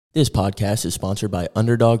This podcast is sponsored by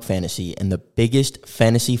Underdog Fantasy and the biggest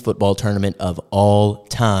fantasy football tournament of all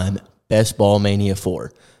time, Best Ball Mania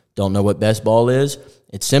 4. Don't know what Best Ball is?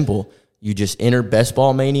 It's simple. You just enter Best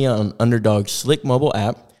Ball Mania on Underdog's slick mobile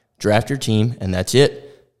app, draft your team, and that's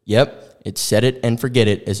it. Yep, it's set it and forget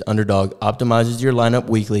it as Underdog optimizes your lineup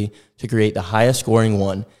weekly to create the highest scoring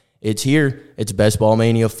one. It's here, it's Best Ball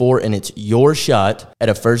Mania 4, and it's your shot at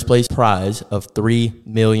a first-place prize of $3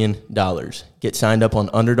 million. Get signed up on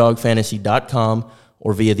UnderdogFantasy.com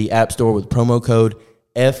or via the App Store with promo code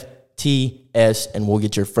FTS, and we'll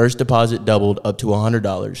get your first deposit doubled up to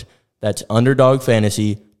 $100. That's Underdog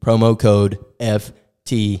Fantasy, promo code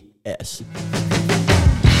FTS.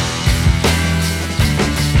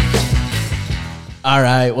 All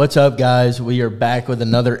right, what's up, guys? We are back with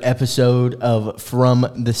another episode of From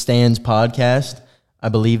the Stands podcast. I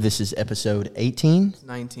believe this is episode 18?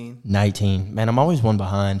 19. 19. Man, I'm always one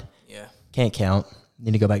behind. Yeah. Can't count.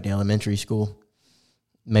 Need to go back to elementary school.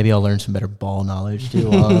 Maybe I'll learn some better ball knowledge,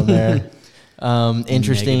 too, while I'm there.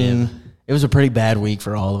 Interesting. Negative. It was a pretty bad week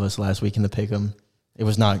for all of us last week in the Pick'em. It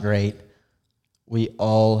was not great. We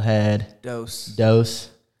all had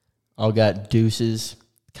dose. All got deuces.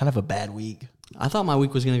 Kind of a bad week. I thought my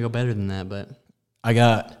week was going to go better than that, but I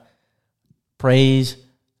got praise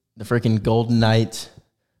the freaking Golden Knights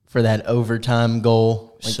for that overtime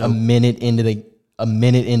goal. Like a minute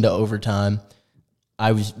into overtime.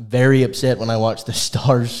 I was very upset when I watched the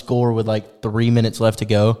Stars score with like 3 minutes left to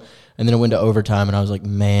go, and then it went to overtime, and I was like,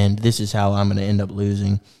 man, this is how I'm going to end up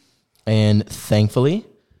losing. And thankfully,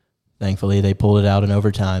 they pulled it out in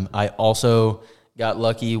overtime. I also got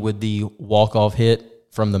lucky with the walk-off hit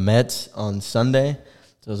from the Mets on Sunday.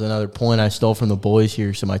 So it was another point I stole from the boys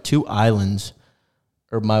here. So my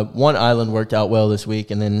one island worked out well this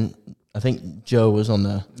week, and then I think Joe was on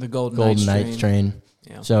the Golden Knights train.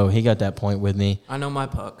 Yeah. So he got that point with me. I know my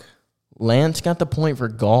puck. Lance got the point for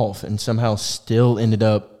golf and somehow still ended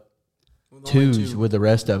up twos with the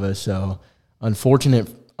rest of us. So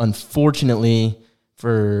unfortunately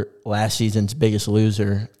for last season's biggest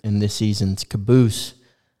loser and this season's caboose,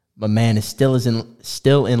 my man is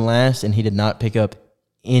still in last, and he did not pick up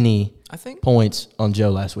any points on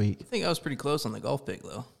Joe last week. I think I was pretty close on the golf pick,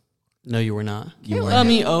 though. no, you were not. You weren't.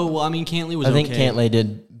 Cantley was I think okay. Cantley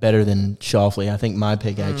did better than Shoffley. I think my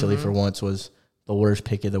pick actually for once was the worst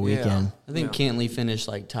pick of the weekend. I think Cantley finished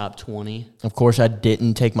like top 20. Of course, I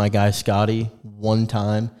didn't take my guy Scotty one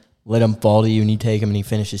time. Let him fall to you, and you take him, and he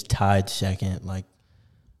finishes tied second. Like,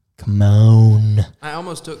 come on. I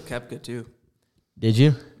almost took Koepka, too. Did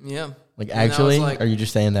you? Yeah. Like, actually? Or are you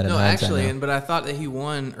just saying that in hindsight? No, actually, but I thought that he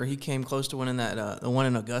won, or he came close to winning that, the one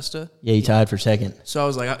in Augusta. Yeah, he tied for second. So I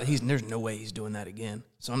was like, there's no way he's doing that again.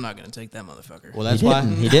 So I'm not going to take that motherfucker. Well, that's why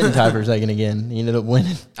he didn't tie for second again. He ended up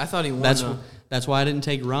winning. I thought he won. That's why I didn't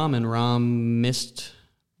take Rahm, and Rahm missed.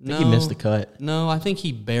 I think he missed the cut. No, I think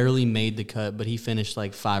he barely made the cut, but he finished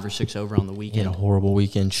like 5 or 6 over on the weekend. He had a horrible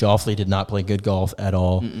weekend. Shoffley did not play good golf at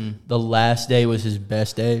all. The last day was his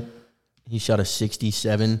best day. He shot a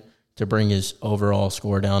 67 to bring his overall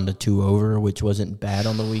score down to 2 over, which wasn't bad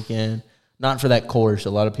on the weekend. Not for that course. A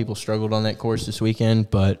lot of people struggled on that course this weekend,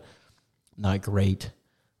 but not great.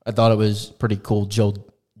 I thought it was pretty cool.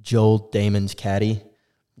 Joel Damon's caddy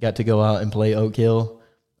got to go out and play Oak Hill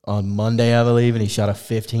on Monday, I believe, and he shot a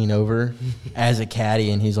 15 over as a caddy,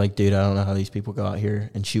 and he's like, dude, I don't know how these people go out here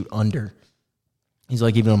and shoot under. He's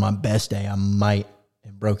like, even on my best day, I might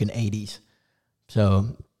have broken 80s.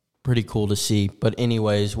 So pretty cool to see. But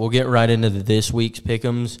anyways, we'll get right into this week's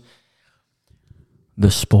pick'ems. The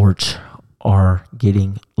sports are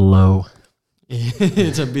getting low.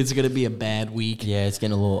 It's going to be a bad week. Yeah, it's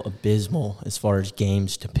getting a little abysmal as far as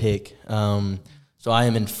games to pick. So I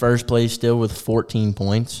am in first place still with 14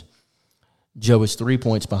 points. Joe is 3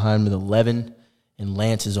 points behind with 11, and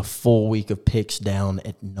Lance is a full week of picks down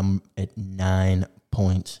at 9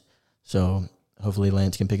 points. So hopefully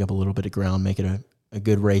Lance can pick up a little bit of ground, make it a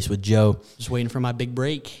good race with Joe. Just waiting for my big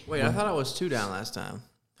break. Wait, I thought I was 2 down last time.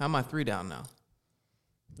 How am I 3 down now?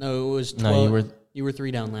 No, it was 12. No, you were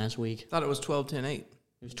 3 down last week. I thought it was 12, 10, 8. It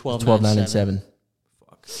was 12, 9, and 7.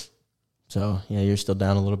 Fuck. So, yeah, you're still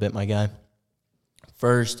down a little bit, my guy.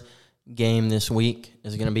 First game this week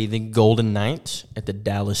is going to be the Golden Knights at the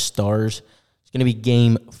Dallas Stars. It's going to be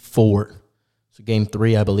Game 4. So Game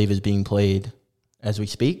 3, I believe, is being played as we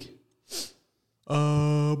speak.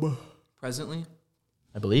 Presently?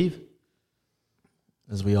 I believe.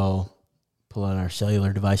 As we all pull out our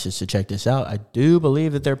cellular devices to check this out, I do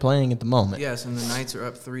believe that they're playing at the moment. Yes, and the Knights are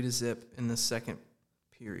up 3-0 in the second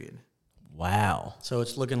period. Wow. So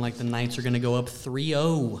it's looking like the Knights are going to go up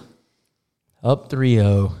 3-0. Up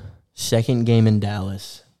 3-0. Second game in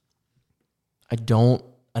Dallas. I don't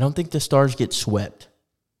think the Stars get swept.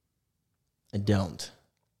 I don't.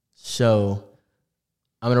 So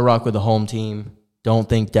I'm going to rock with the home team. I don't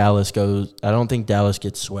think Dallas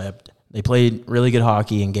gets swept. They played really good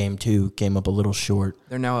hockey in game 2, came up a little short.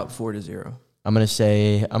 They're now up 4-0. I'm going to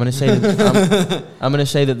say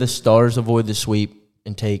that the Stars avoid the sweep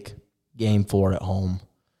and take game 4 at home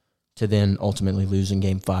to then ultimately lose in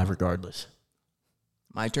game 5 regardless.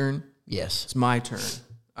 My turn? Yes. It's my turn.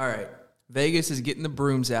 All right. Vegas is getting the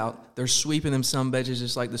brooms out. They're sweeping them sumbitches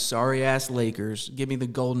just like the sorry-ass Lakers. Give me the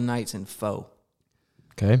Golden Knights in foe.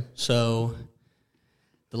 Okay. So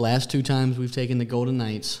the last 2 times we've taken the Golden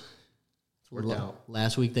Knights, Worked out.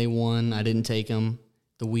 last week they won. I didn't take them.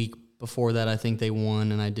 The week before that, I think they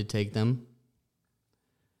won, and I did take them.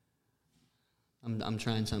 I'm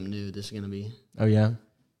trying something new. This is going to be... Oh, yeah?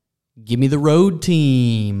 Give me the road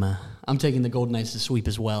team. I'm taking the Golden Knights to sweep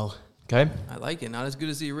as well. Okay. I like it. Not as good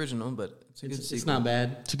as the original, but it's a good sequel. It's not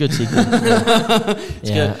bad. It's a good sequel.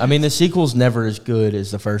 Yeah. I mean, the sequel's never as good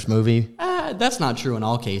as the first movie. That's not true in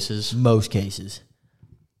all cases. Most cases.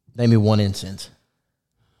 Name me one instance.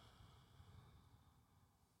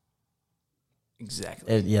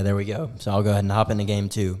 Exactly. Yeah, there we go. So I'll go ahead and hop into game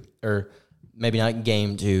 2. Or maybe not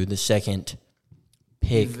game 2, the second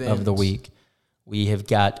pick of the week. We have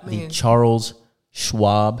got the Charles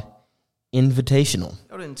Schwab Invitational.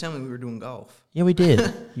 Y'all didn't tell me we were doing golf. Yeah, we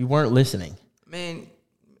did. You weren't listening. Man,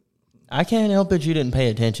 I can't help it you didn't pay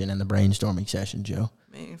attention in the brainstorming session, Joe.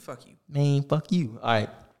 man, fuck you. Man, fuck you. All right.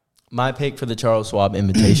 My pick for the Charles Schwab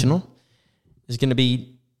Invitational is going to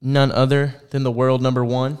be none other than the world number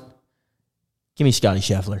 1. Give me Scotty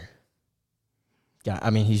Scheffler. Yeah, I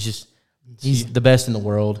mean, he's the best in the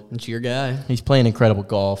world. It's your guy. He's playing incredible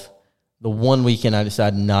golf. The one weekend I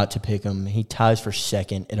decided not to pick him, he ties for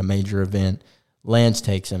second at a major event. Lance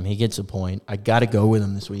takes him. He gets a point. I got to go with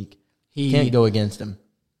him this week. Can't go against him.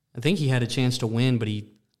 I think he had a chance to win, but he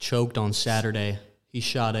choked on Saturday. He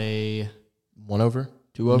shot a... 1 over?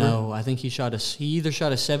 2 over? No, I think he either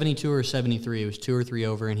shot a 72 or a 73. It was 2 or 3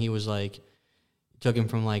 over, and he was like... Took him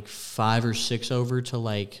from like 5 or 6 over to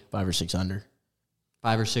like... 5 or 6 under.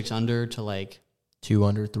 5 or 6 under to like... 2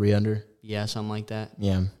 under, 3 under. Yeah, something like that.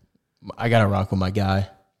 Yeah. I got to rock with my guy.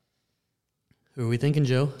 Who are we thinking,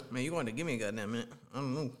 Joe? Man, you wanted to give me a goddamn minute. I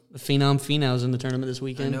don't know. The Finau's in the tournament this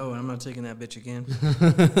weekend. I know, and I'm not taking that bitch again.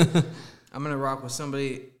 I'm going to rock with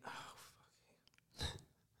somebody...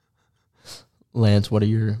 Lance, what are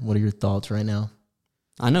your thoughts right now?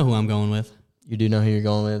 I know who I'm going with. You do know who you're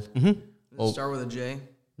going with? Mm-hmm. Let's start with a J.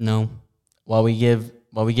 No. While we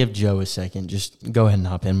give Joe a second, just go ahead and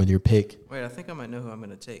hop in with your pick. Wait, I think I might know who I'm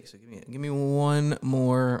going to take. So give me one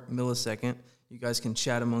more millisecond. You guys can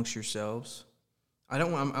chat amongst yourselves. I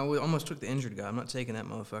almost took the injured guy. I'm not taking that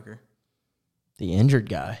motherfucker. The injured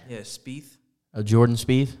guy. Yeah, Spieth. Oh, Jordan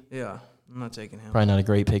Spieth? Yeah, I'm not taking him. Probably not a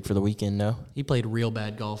great pick for the weekend, no? He played real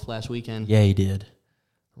bad golf last weekend. Yeah, he did.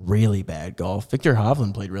 Really bad golf. Victor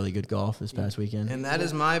Hovland played really good golf this past weekend. And that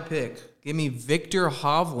is my pick. Give me Victor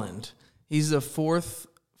Hovland. He's the 4th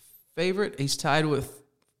favorite. He's tied with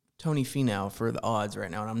Tony Finau for the odds right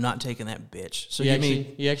now, and I'm not taking that bitch. So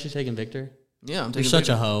you actually taking Victor? Yeah, I'm You're taking such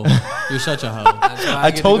Victor. a hoe. You're such a hoe. That's why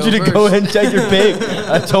I told you to go ahead and take your pick.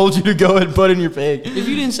 I told you to go ahead and put in your pick. If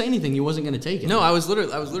you didn't say anything, you wasn't going to take it. No, I was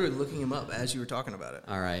literally looking him up as you were talking about it.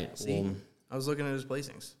 All right. See, I was looking at his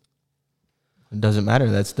placings. It doesn't matter.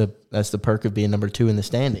 That's the perk of being number 2 in the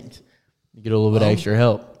standings. You get a little bit of extra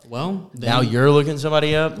help. Well, Now you're looking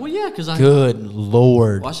somebody up? Well, yeah, because Good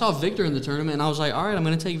Lord. Well, I saw Victor in the tournament, and I was like, all right, I'm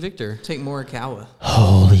going to take Victor. Take Morikawa.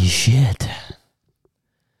 Holy shit.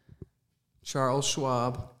 Charles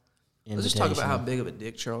Schwab. Let's just talk about how big of a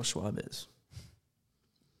dick Charles Schwab is.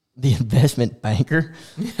 The investment banker?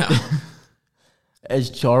 Yeah. Is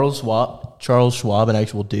Charles Schwab an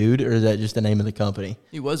actual dude, or is that just the name of the company?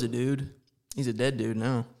 He was a dude. He's a dead dude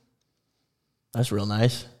now. That's real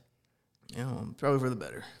nice. Yeah, probably for the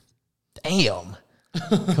better. Damn.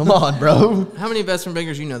 Come on, bro. How many investment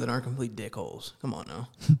bankers you know that aren't complete dickholes? Come on now.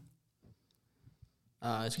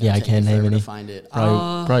 It's gonna I take can't me name forever any. to find it.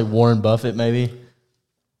 Probably Warren Buffett, maybe.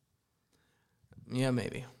 Yeah,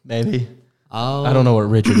 maybe. Maybe. I don't know what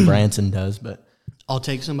Richard Branson does, but I'll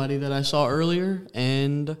take somebody that I saw earlier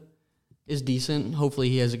and is decent. Hopefully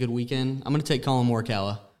he has a good weekend. I'm going to take Colin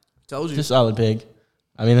Morikawa. Told you. it's a solid pick.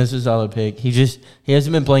 I mean, this is a solid pick. He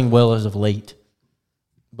hasn't been playing well as of late,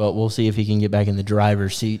 but we'll see if he can get back in the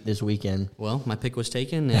driver's seat this weekend. Well, my pick was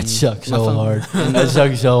taken. And That sucks so hard. That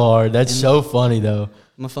sucks so hard. That's so funny, though.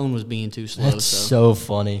 My phone was being too slow. That's so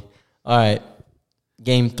funny. All right.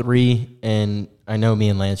 Game 3, and I know me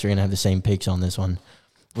and Lance are going to have the same picks on this one.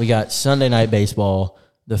 We got Sunday Night Baseball,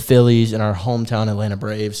 the Phillies and our hometown Atlanta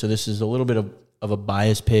Braves. So this is a little bit of a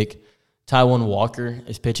biased pick. Taijuan Walker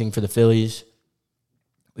is pitching for the Phillies.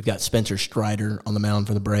 We've got Spencer Strider on the mound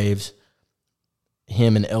for the Braves.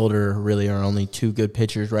 Him and Elder really are only two good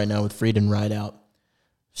pitchers right now with Frieden right out.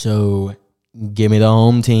 So give me the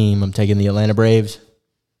home team. I'm taking the Atlanta Braves.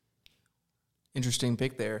 Interesting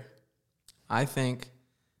pick there. I think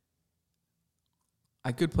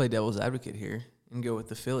I could play devil's advocate here and go with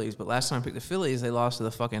the Phillies. But last time I picked the Phillies, they lost to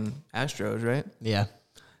the fucking Astros, right? Yeah.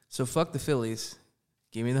 So fuck the Phillies.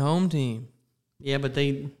 Give me the home team. Yeah, but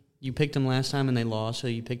you picked them last time and they lost, so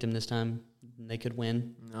you picked them this time and they could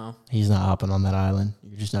win. No. He's not hopping on that island.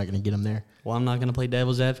 You're just not going to get him there. Well, I'm not going to play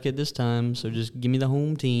devil's advocate this time, so just give me the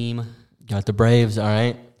home team. Got the Braves, all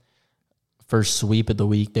right. First sweep of the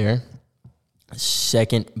week there.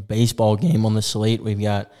 Second baseball game on the slate. We've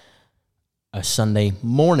got a Sunday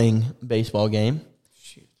morning baseball game.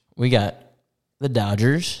 Shit. We got the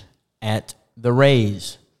Dodgers at the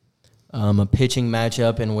Rays. A pitching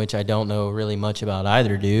matchup in which I don't know really much about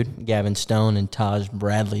either dude. Gavin Stone and Taj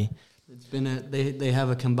Bradley. It's been they have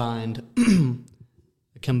a combined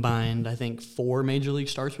I think 4 major league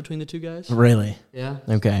starts between the two guys. Really? Yeah.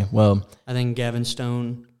 Okay, well. I think Gavin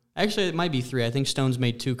Stone, actually it might be 3. I think Stone's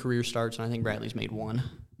made 2 career starts and I think Bradley's made 1.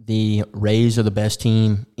 The Rays are the best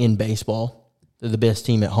team in baseball. They're the best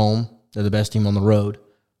team at home. They're the best team on the road.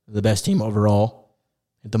 They're the best team overall.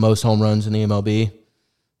 Hit the most home runs in the MLB.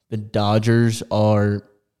 The Dodgers are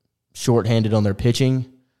shorthanded on their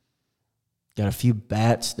pitching. Got a few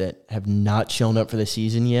bats that have not shown up for the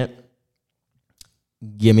season yet.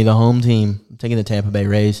 Give me the home team. I'm taking the Tampa Bay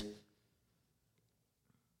Rays.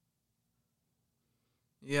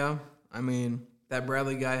 Yeah, I mean, that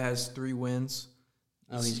Bradley guy has 3 wins.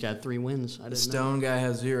 Oh, he's got 3 wins. I The didn't know. Stone guy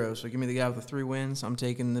has 0. So give me the guy with the 3 wins. I'm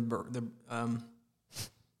taking the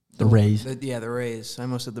Rays. the Rays. I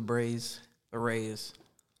almost said the Braves. The Rays.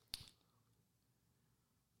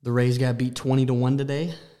 The Rays got beat 20-1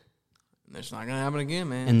 today. That's not gonna happen again,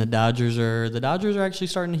 man. And the Dodgers are actually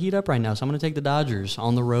starting to heat up right now. So I'm going to take the Dodgers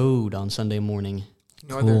on the road on Sunday morning. You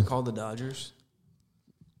know why they're called the Dodgers?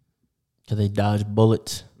 Do they dodge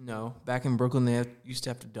bullets? No, back in Brooklyn, they used to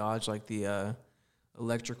have to dodge like the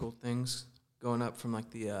electrical things going up from like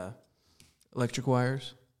the electric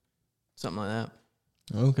wires, something like that.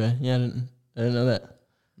 Okay, yeah, I didn't know that.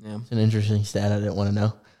 Yeah. It's an interesting stat I didn't want to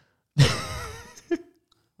know.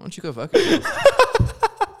 Why don't you go fuck yourself?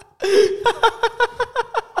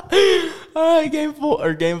 All right, game 5.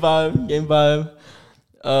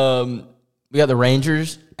 We got the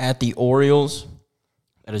Rangers at the Orioles.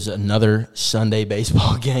 That is another Sunday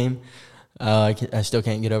baseball game. I still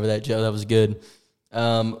can't get over that, Joe. That was good.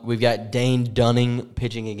 We've got Dane Dunning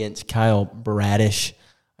pitching against Kyle Bradish.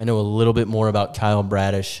 I know a little bit more about Kyle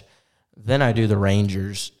Bradish than I do the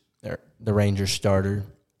Rangers. The Rangers starter.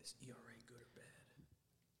 Is ERA good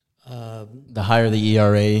or bad? The higher the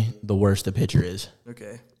ERA, the worse the pitcher is.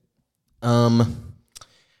 Okay.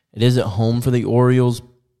 It is at home for the Orioles,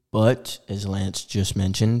 but as Lance just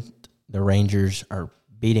mentioned, the Rangers are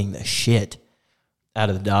beating the shit out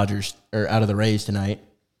of the Dodgers or out of the Rays tonight.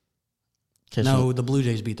 No, the Blue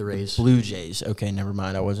Jays beat the Rays. Blue Jays. Okay, never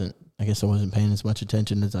mind. I guess I wasn't paying as much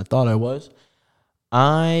attention as I thought I was.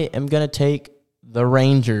 I am going to take the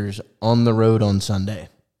Rangers on the road on Sunday.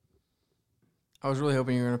 I was really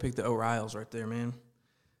hoping you were going to pick the O'Reilly's right there, man.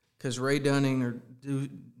 Because Ray Dunning or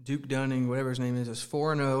Duke Dunning, whatever his name is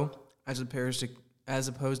 4-0 as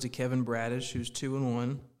opposed to Kevin Bradish, who's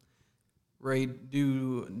 2-1.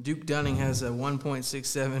 Duke Dunning has a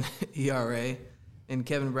 1.67 ERA, and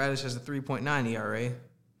Kevin Bradish has a 3.9 ERA.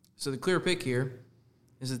 So the clear pick here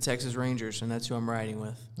is the Texas Rangers, and that's who I'm riding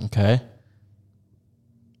with. Okay.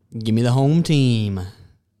 Give me the home team.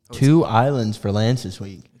 2 islands for Lance this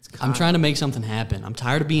week. I'm trying to make something happen. I'm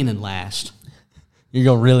tired of being in last. You're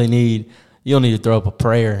going to really you'll need to throw up a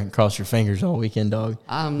prayer and cross your fingers all weekend, dog.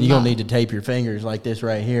 You're going to need to tape your fingers like this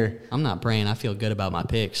right here. I'm not praying. I feel good about my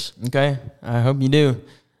picks. Okay. I hope you do.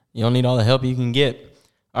 You'll need all the help you can get.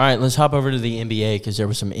 All right, let's hop over to the NBA because there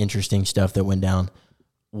was some interesting stuff that went down.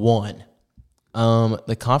 1,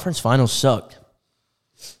 the conference finals sucked.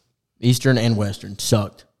 Eastern and Western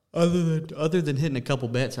sucked. Other than hitting a couple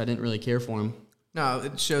bets, I didn't really care for him. No,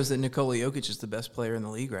 it shows that Nikola Jokic is the best player in the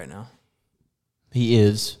league right now. He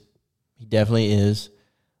is. He definitely is.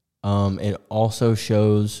 It also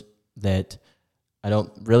shows that I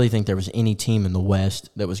don't really think there was any team in the West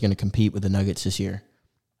that was going to compete with the Nuggets this year.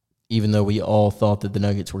 Even though we all thought that the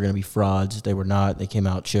Nuggets were going to be frauds, they were not. They came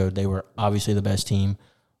out, showed they were obviously the best team,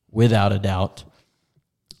 without a doubt.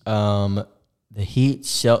 The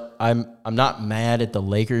Heat, I'm not mad at the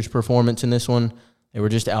Lakers' performance in this one. They were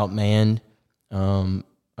just outmanned.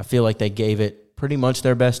 I feel like they gave it pretty much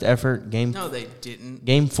their best effort. No, they didn't.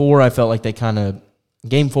 Game 4, I felt like they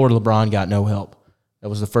Game 4, LeBron got no help. That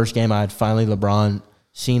was the first game I had finally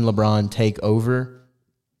seen LeBron take over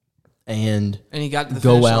and he got to the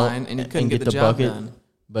go finish out line and he couldn't get get the job bucket. done.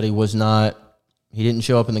 But he didn't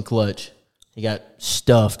show up in the clutch. He got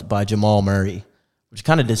stuffed by Jamal Murray, which is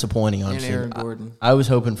kind of disappointing, honestly. And Aaron Gordon. I was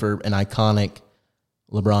hoping for an iconic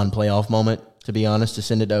LeBron playoff moment, to be honest, to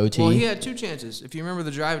send it to OT. Well, he had 2 chances. If you remember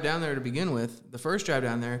the drive down there to begin with, the first drive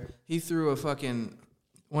down there, he threw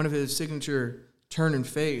one of his signature turn and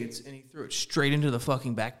fades, and he threw it straight into the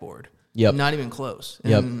fucking backboard. Yep. Not even close.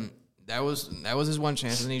 And that was his one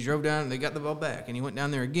chance. And he drove down, and they got the ball back, and he went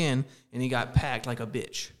down there again, and he got packed like a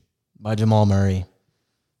bitch. By Jamal Murray.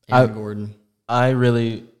 Aaron Gordon.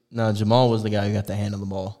 Jamal was the guy who got the hand on the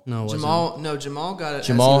ball. No, it Jamal got it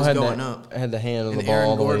Jamal as he had was going up. had the hand on And the ball Aaron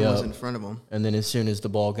all the Gordon way up. was in front of him. And then as soon as the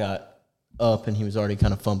ball got up and he was already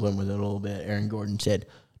kind of fumbling with it a little bit, Aaron Gordon said,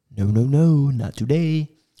 no, not today.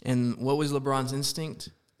 And what was LeBron's instinct?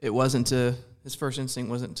 His first instinct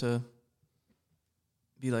wasn't to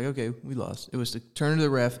be like, okay, we lost. It was to turn to the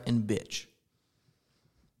ref and bitch.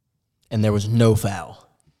 And there was no foul.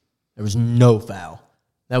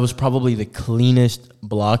 That was probably the cleanest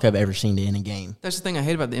block I've ever seen to end a game. That's the thing I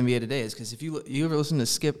hate about the NBA today is because if you ever listen to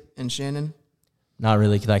Skip and Shannon, Not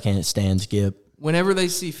really, because I can't stand Skip. whenever they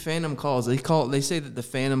see phantom calls, they say that the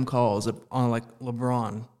phantom calls on like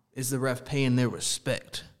LeBron is the ref paying their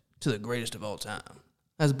respect to the greatest of all time.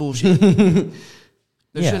 That's bullshit.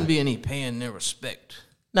 There shouldn't be any paying their respect.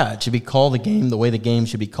 No, it should be called the game the way the game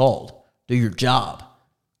should be called. Do your job.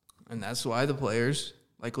 And that's why the players,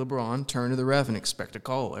 like LeBron, turn to the ref and expect a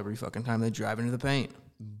call every fucking time they drive into the paint.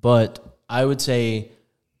 But I would say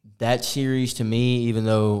that series, to me, even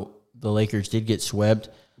though the Lakers did get swept,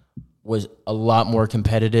 was a lot more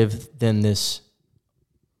competitive than this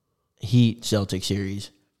Heat-Celtic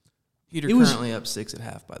series. Heat are currently up 6 at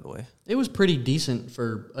half, by the way. It was pretty decent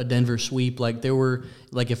for a Denver sweep. Like there were,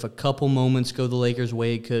 like if a couple moments go the Lakers'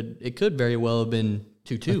 way, it could very well have been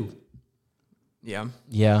 2-2. Yeah.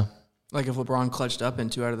 Yeah. Like if LeBron clutched up in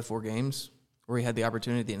 2 out of the 4 games, where he had the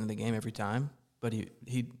opportunity at the end of the game every time, but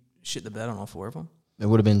he shit the bed on all 4 of them. It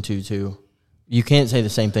would have been 2-2. You can't say the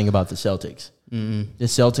same thing about the Celtics. Mm-mm. The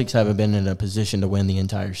Celtics haven't been in a position to win the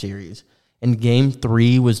entire series. And Game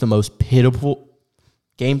 3 was the most pitiful.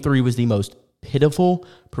 Game 3 was the most pitiful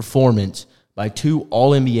performance by 2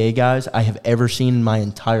 All-NBA guys I have ever seen in my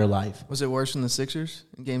entire life. Was it worse than the Sixers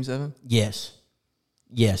in Game 7? Yes.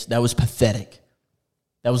 Yes, that was pathetic.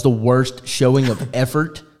 That was the worst showing of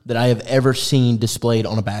effort that I have ever seen displayed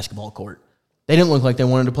on a basketball court. They didn't look like they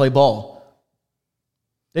wanted to play ball.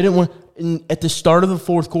 They didn't want. At the start of the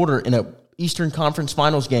fourth quarter in an Eastern Conference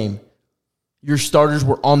Finals game, your starters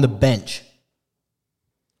were on the bench.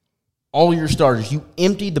 All your starters. You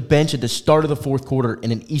emptied the bench at the start of the fourth quarter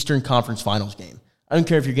in an Eastern Conference Finals game. I don't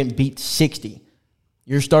care if you're getting beat 60.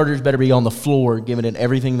 Your starters better be on the floor giving it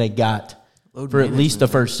everything they got for at least the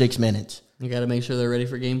first 6 minutes. You got to make sure they're ready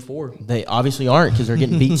for Game 4. They obviously aren't because they're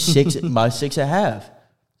getting beat 6 by 6.5.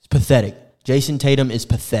 It's pathetic. Jason Tatum is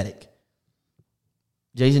pathetic.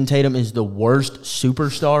 Jason Tatum is the worst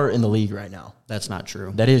superstar in the league right now. That's not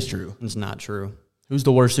true. That is true. It's not true. Who's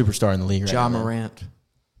the worst superstar in the league right Ja now? Morant.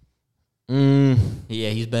 Yeah,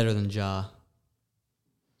 he's better than Ja.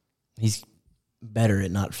 He's better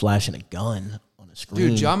at not flashing a gun on a screen.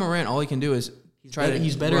 Dude, Ja Morant, all he can do is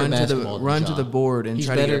He's better run at to basketball than run to Ja. the board and He's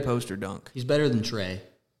try to better- get a poster dunk. He's better than Trey.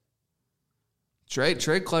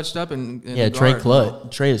 Trey clutched up in Yeah, the Trey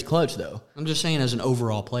guard. Trey is clutch, though. I'm just saying as an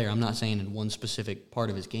overall player. I'm not saying in one specific part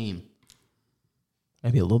of his game.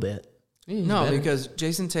 Maybe a little bit. Yeah, he's No, better. because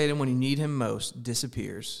Jason Tatum, when you need him most,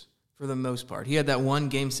 disappears for the most part. He had that one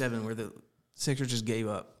Game 7 where the Sixers just gave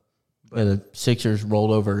up. Yeah, the Sixers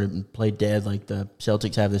rolled over and played dead like the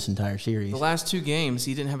Celtics have this entire series. The last 2 games,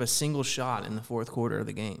 he didn't have a single shot in the fourth quarter of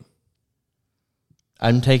the game.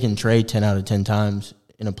 I'm taking Trey 10 out of 10 times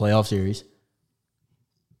in a playoff series.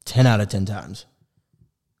 10 out of 10 times.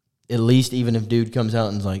 At least even if dude comes out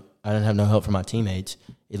and is like, I didn't have no help from my teammates,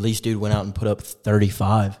 at least dude went out and put up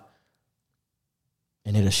 35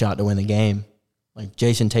 and hit a shot to win the game. Like,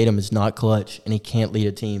 Jason Tatum is not clutch, and he can't lead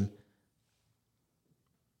a team.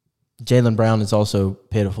 Jaylen Brown is also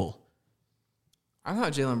pitiful. I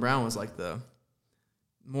thought Jaylen Brown was like the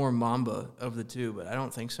more Mamba of the 2, but I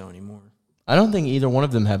don't think so anymore. I don't think either one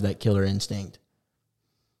of them have that killer instinct.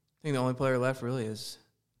 I think the only player left really is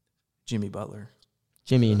Jimmy Butler.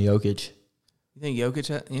 Jimmy and Jokic. You think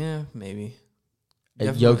Jokic? Yeah, maybe.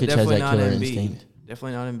 Jokic has definitely that not killer Embiid. instinct.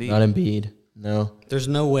 Definitely not Embiid. Not Embiid. No. There's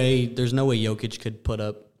no way Jokic could put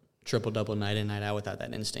up triple-double night in, night out without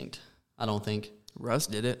that instinct. I don't think. Russ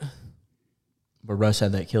did it. But Russ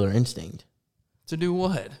had that killer instinct. To do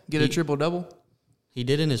what? Get a triple-double? He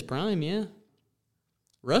did in his prime, yeah.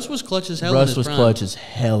 Russ was clutch as hell Russ was clutch as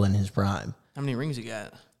hell in his prime. How many rings he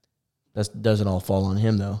got? That doesn't all fall on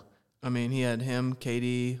him, though. I mean, he had him,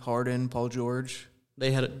 KD, Harden, Paul George.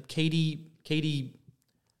 They had KD,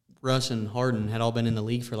 Russ, and Harden had all been in the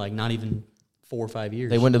league for like not even 4 or 5 years.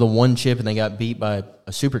 They went to the one chip and they got beat by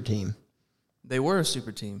a super team. They were a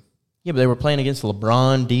super team. Yeah, but they were playing against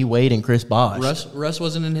LeBron, D. Wade, and Chris Bosh. Russ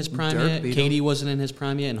wasn't in his prime Dirk yet. KD wasn't in his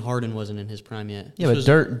prime yet, and Harden wasn't in his prime yet. Yeah,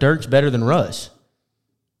 but Dirk's better than Russ.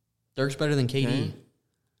 Dirk's better than KD. Okay.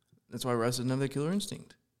 That's why Russ doesn't have that killer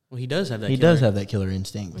instinct. Well, he does have that. He does have that killer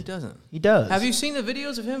instinct. He doesn't. He does. Have you seen the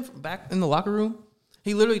videos of him back in the locker room?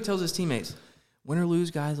 He literally tells his teammates, win or lose,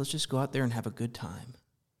 guys, let's just go out there and have a good time.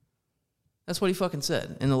 That's what he fucking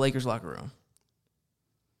said in the Lakers locker room.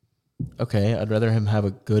 Okay, I'd rather him have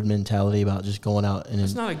a good mentality about just going out and...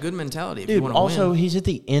 That's not a good mentality if Dude, you want to also, win. he's at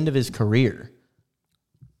the end of his career.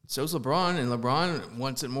 So's LeBron, and LeBron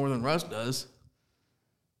wants it more than Russ does.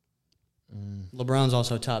 LeBron's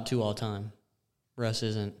also top 2 all time. Russ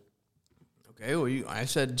isn't. Okay, well, I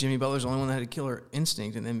said Jimmy Butler's the only one that had a killer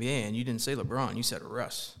instinct in the NBA, and you didn't say LeBron. You said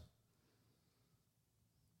Russ.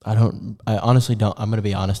 I honestly don't. I'm going to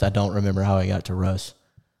be honest. I don't remember how I got to Russ.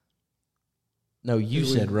 No, you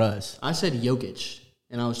said Russ. I said Jokic,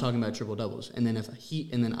 and I was talking about triple doubles. And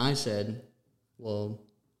then I said, well,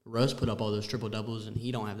 Russ put up all those triple doubles, and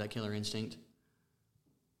he don't have that killer instinct.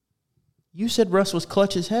 You said Russ was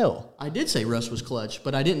clutch as hell. I did say Russ was clutch,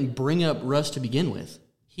 but I didn't bring up Russ to begin with.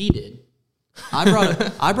 He did. I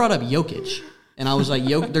brought up Jokic, and I was like,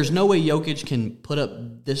 there's no way Jokic can put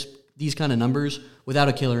up these kind of numbers without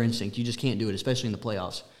a killer instinct. You just can't do it, especially in the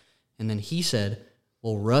playoffs. And then he said,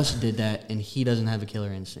 well, Russ did that, and he doesn't have a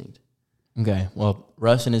killer instinct. Okay, well,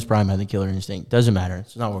 Russ in his prime had the killer instinct. Doesn't matter.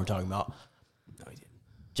 It's not what we're talking about. No, he didn't.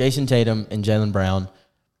 Jason Tatum and Jaylen Brown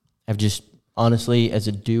have just, honestly, as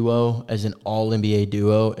a duo, as an all-NBA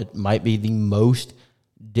duo, it might be the most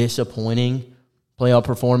disappointing playoff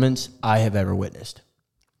performance I have ever witnessed.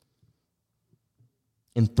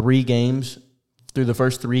 In 3 games, through the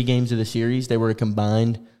first 3 games of the series, they were a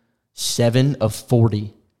combined 7 of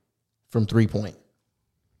 40 from three-point.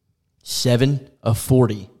 7 of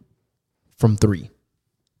 40 from 3.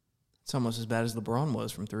 It's almost as bad as LeBron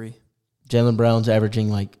was from 3. Jaylen Brown's averaging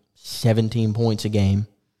like 17 points a game.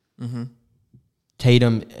 Mm-hmm.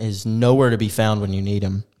 Tatum is nowhere to be found when you need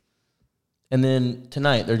him. And then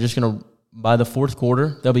tonight, they're just going to, by the fourth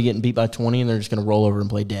quarter, they'll be getting beat by 20, and they're just going to roll over and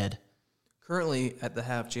play dead. Currently, at the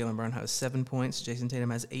half, Jaylen Brown has 7 points. Jason Tatum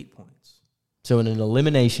has 8 points. So in an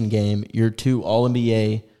elimination game, your 2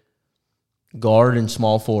 All-NBA guard and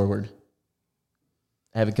small forward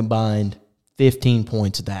have a combined 15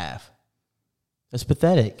 points at the half. That's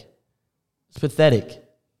pathetic. It's pathetic.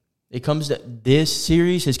 It comes to this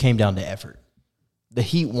series has came down to effort. The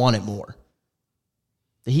Heat want it more.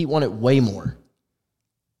 The Heat want it way more.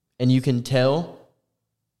 And you can tell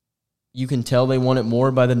they want it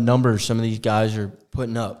more by the numbers some of these guys are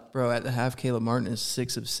putting up. Bro, at the half, Caleb Martin is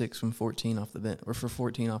 6 of 6 from 14 off the bench, or for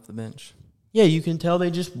 14 off the bench. Yeah, you can tell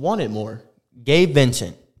they just want it more. Gabe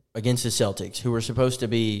Vincent against the Celtics, who were supposed to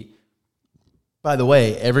be, by the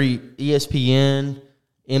way, every ESPN,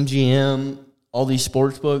 MGM, all these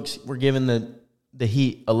sports books were giving the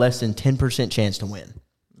Heat a less than 10% chance to win.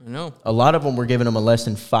 I know. A lot of them were giving them a less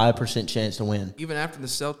than 5% chance to win. Even after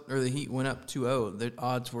the Heat went up 2-0, the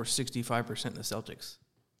odds were 65% in the Celtics.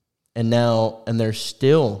 And they're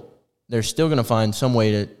still going to find some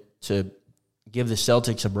way to give the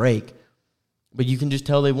Celtics a break. But you can just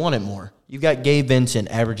tell they want it more. You've got Gabe Vincent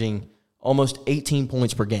averaging almost 18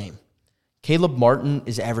 points per game. Caleb Martin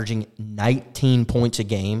is averaging 19 points a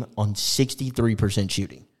game on 63%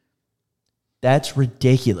 shooting. That's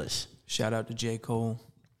ridiculous. Shout out to J. Cole.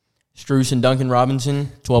 Strus and Duncan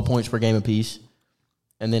Robinson, 12 points per game apiece.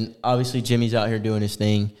 And then, obviously, Jimmy's out here doing his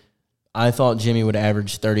thing. I thought Jimmy would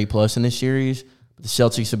average 30-plus in this series, but the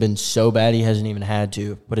Celtics have been so bad he hasn't even had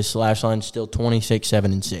to. But his slash line's still 26,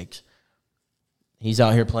 7, and 6. He's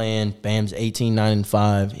out here playing. Bam's 18, 9, and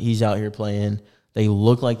 5. He's out here playing. They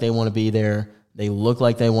look like they want to be there. They look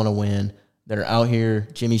like they want to win. They're out here.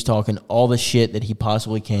 Jimmy's talking all the shit that he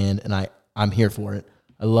possibly can, and I'm here for it.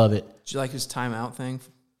 I love it. Did you like his timeout thing?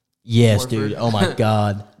 Yes, Horford? dude. Oh, my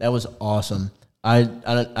God. That was awesome. I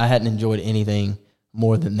hadn't enjoyed anything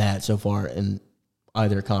more than that so far in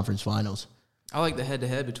either conference finals. I like the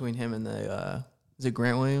head-to-head between him and is it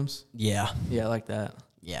Grant Williams? Yeah. Yeah, I like that.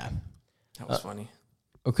 Yeah. That was funny.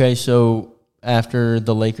 Okay, so after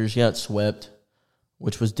the Lakers got swept,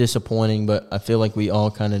 which was disappointing, but I feel like we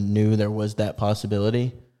all kind of knew there was that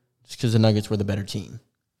possibility just because the Nuggets were the better team.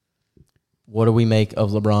 What do we make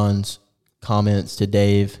of LeBron's comments to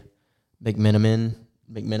Dave McMenamin,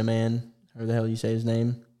 however the hell you say his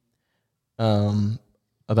name,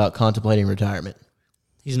 about contemplating retirement?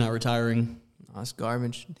 He's not retiring. Oh, that's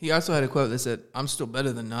garbage. He also had a quote that said, "I'm still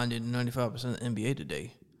better than 90 to 95% of the NBA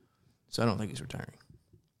today." So I don't think he's retiring.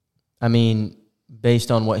 I mean,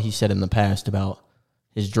 based on what he said in the past about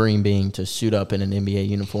his dream being to suit up in an NBA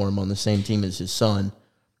uniform on the same team as his son,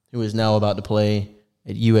 who is now about to play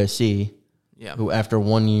at USC, who after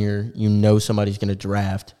 1 year, somebody's going to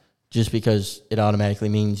draft just because it automatically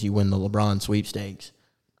means you win the LeBron sweepstakes.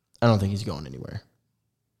 I don't think he's going anywhere.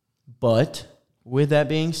 But with that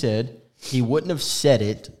being said, he wouldn't have said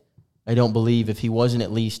it, I don't believe, if he wasn't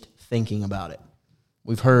at least thinking about it.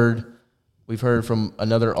 We've heard from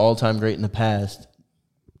another all-time great in the past.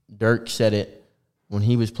 Dirk said it when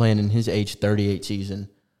he was playing in his age 38 season.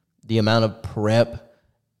 The amount of prep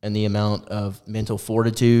and the amount of mental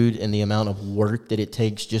fortitude and the amount of work that it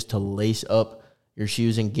takes just to lace up your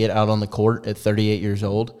shoes and get out on the court at 38 years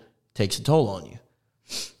old takes a toll on you.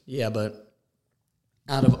 Yeah, but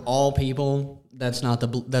out of all people, that's not the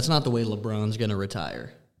way LeBron's going to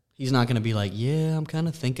retire. He's not going to be like, yeah, I'm kind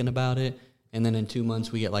of thinking about it. And then in 2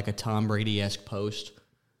 months, we get like a Tom Brady-esque post.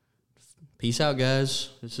 Peace out, guys.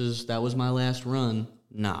 That was my last run.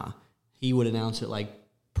 Nah. He would announce it like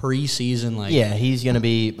preseason. Like, yeah, he's going to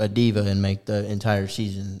be a diva and make the entire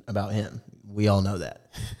season about him. We all know that.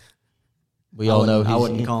 I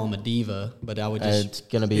wouldn't call him a diva, but I would just... It's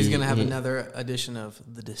gonna be, he's going to have another edition of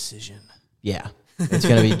The Decision. Yeah. It's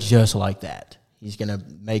going to be just like that. He's going to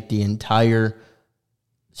make the entire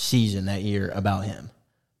season that year about him,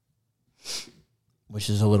 which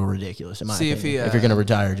is a little ridiculous in my opinion. If you're going to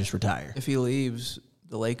retire, just retire. If he leaves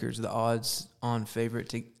the Lakers, the odds-on favorite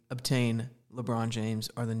to obtain LeBron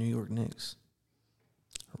James are the New York Knicks.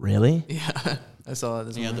 Really? Yeah. I saw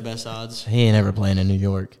that. He had the best odds. He ain't ever playing in New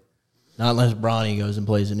York. Not unless Bronny goes and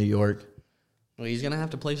plays in New York. Well, he's going to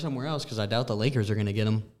have to play somewhere else because I doubt the Lakers are going to get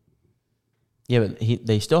him. Yeah, but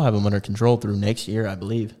they still have him under control through next year, I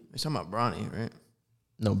believe. They're talking about Bronny, right?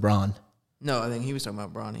 No, Bron. No, I think he was talking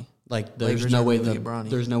about Bronny. Like, there's no way the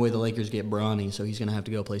Lakers get Bronny, so he's going to have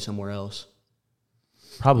to go play somewhere else.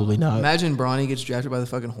 Probably not. Imagine Bronny gets drafted by the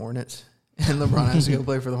fucking Hornets, and LeBron has to go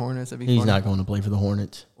play for the Hornets. That'd be He's funny. not going to play for the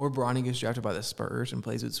Hornets. Or Bronny gets drafted by the Spurs and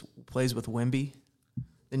plays with Wemby.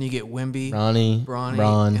 Then you get Wemby,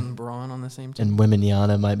 Bron, and Braun on the same team. And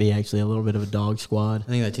Wembanyama might be actually a little bit of a dog squad. I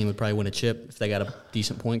think that team would probably win a chip if they got a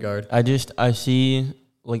decent point guard. I see,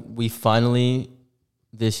 like, we finally,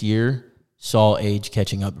 this year, saw age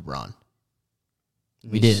catching up to Bron.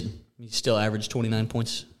 We did. He still averaged 29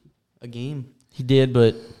 points a game. He did,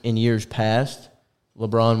 but in years past,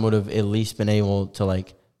 LeBron would have at least been able to,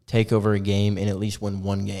 like, take over a game and at least win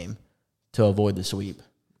one game to avoid the sweep.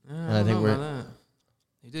 And I think that.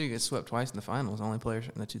 He did get swept twice in the finals. Only player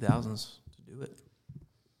in the 2000s to do it.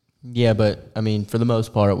 Yeah, but, I mean, for the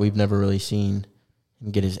most part, we've never really seen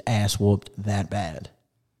him get his ass whooped that bad.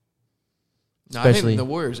 No, I think the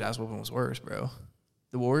Warriors' ass whooping was worse, bro.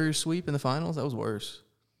 The Warriors sweep in the finals, that was worse.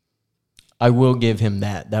 I will give him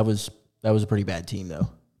that. That was a pretty bad team, though.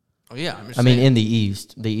 Oh, yeah. I mean, in the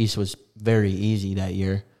East was very easy that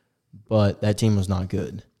year, but that team was not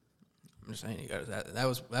good. I'm just saying, you got that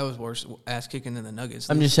was worse ass kicking than the Nuggets.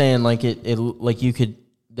 I'm just saying, like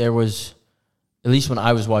there was, at least when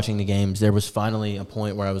I was watching the games, there was finally a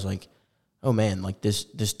point where I was like, oh man, like this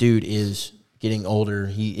dude is getting older.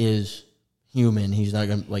 He is human. He's not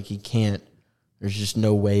gonna, like, he can't. There's just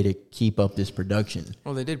no way to keep up this production.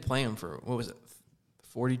 Well, they did play him for, what was it,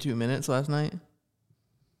 42 minutes last night?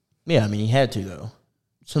 Yeah, I mean, he had to, though.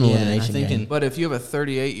 It's an elimination game. But if you have a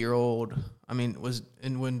 38-year-old, I mean,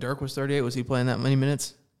 when Dirk was 38, was he playing that many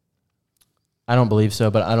minutes? I don't believe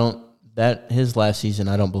so, but his last season,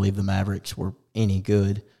 I don't believe the Mavericks were any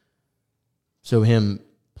good. So him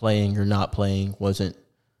playing or not playing wasn't,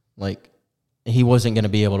 like, he wasn't going to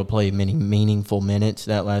be able to play many meaningful minutes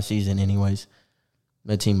that last season anyways.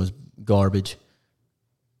 That team was garbage.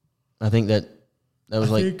 I think that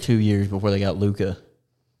was 2 years before they got Luka.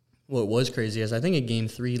 What was crazy is I think in Game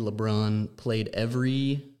 3, LeBron played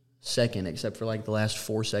every second except for like the last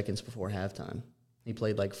 4 seconds before halftime. He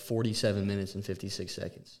played like 47 minutes and 56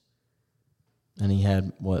 seconds. And he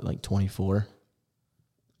had, 24?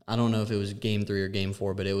 I don't know if it was Game 3 or Game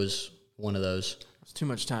 4, but it was one of those. It's too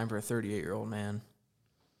much time for a 38-year-old man.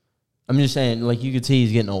 I'm just saying, like, you could see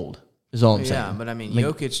he's getting old, is all I'm saying. Yeah, but I mean,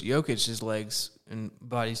 Jokic's legs and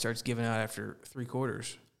body starts giving out after 3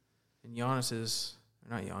 quarters. And Giannis is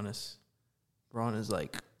not Giannis. Braun is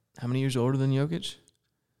like how many years older than Jokic?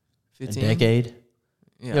 15? A decade.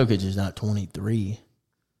 Yeah. Jokic is not 23.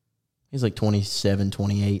 He's like 27,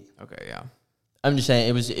 28. Okay, yeah. I'm just saying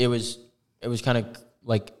it was kind of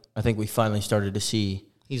like I think we finally started to see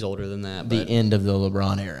He's older than that. the But end of the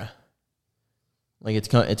LeBron era. Like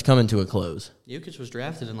it's coming to a close. Jokic was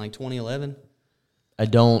drafted in like 2011. I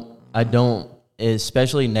don't,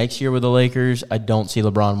 especially next year with the Lakers, I don't see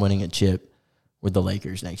LeBron winning a chip with the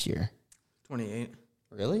Lakers next year. 28.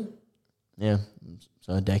 Really? Yeah,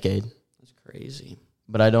 so a decade. That's crazy.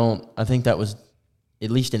 But I think that was,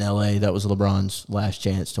 at least in LA, that was LeBron's last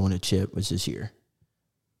chance to win a chip was this year.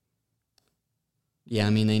 Yeah, I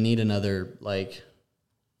mean, they need another,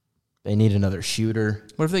 They need another shooter.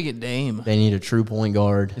 What if they get Dame? They need a true point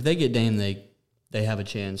guard. if they get Dame, they have a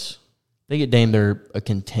chance. They get Dame, they're a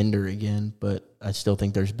contender again, but I still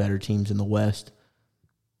think there's better teams in the West.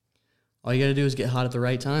 All you got to do is get hot at the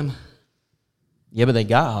right time. Yeah, but they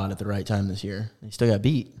got hot at the right time this year. They still got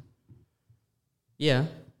beat. Yeah,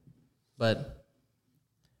 but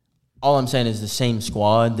All I'm saying is the same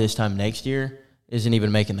squad this time next year isn't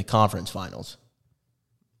even making the conference finals.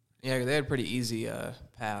 Yeah, they had a pretty easy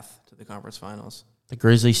path to the conference finals. The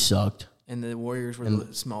Grizzlies sucked, And the Warriors were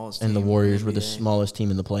the smallest team. and the Warriors were the NBA. smallest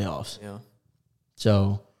team in the playoffs. Yeah.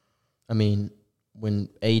 So, I mean, when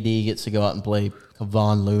AD gets to go out and play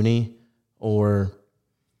Kevon Looney or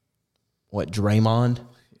Draymond,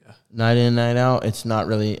 Yeah. night in, night out, it's not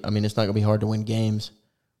really, I mean, it's not going to be hard to win games.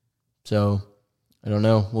 So, I don't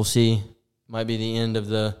know. We'll see. Might be the end of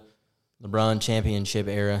the LeBron championship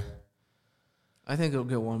era. I think it'll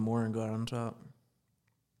get one more and go out on top.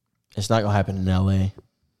 It's not going to happen in LA.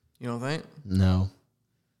 You don't think? No.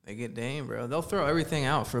 They get Dame, bro. They'll throw everything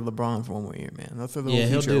out for LeBron for one more year, man. They'll throw the yeah,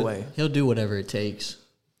 whole future away. He'll do whatever it takes.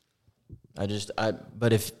 But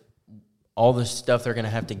if all the stuff they're going to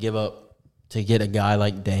have to give up to get a guy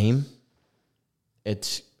like Dame,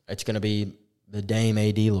 it's going to be the Dame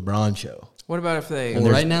AD LeBron show. What about if they... Well,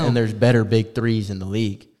 right now- And there's better big threes in the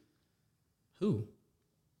league. Who?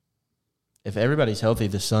 If everybody's healthy,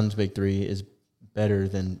 the Suns' big three is better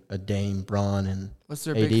than a Dame, Bron, and What's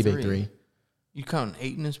their AD big three? big. You count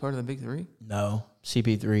Ayton as part of the big three? No.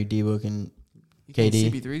 CP3, D-Book, and You think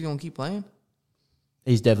KD. CP3's going to keep playing?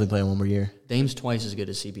 He's definitely playing one more year. Dame's twice as good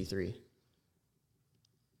as CP3.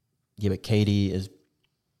 Yeah, but KD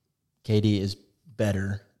is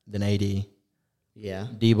better than AD. Yeah.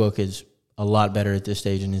 D-Book is a lot better at this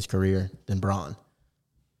stage in his career than Bron.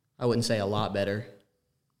 I wouldn't say a lot better.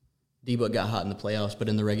 D-Book got hot in the playoffs, but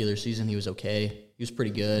in the regular season, he was okay. He was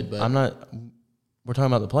pretty good. But We're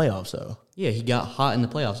talking about the playoffs, though. yeah, he got hot in the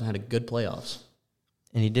playoffs and had a good playoffs.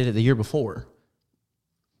 And he did it the year before.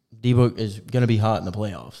 D-Book is going to be hot in the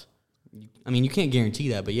playoffs. I mean, you can't guarantee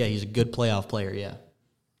that, but yeah, he's a good playoff player, yeah.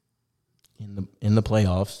 In the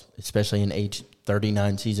playoffs, especially in age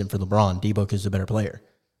 39 season for LeBron, D-Book is the better player.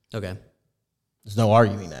 Okay. There's no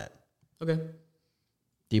arguing that. Okay.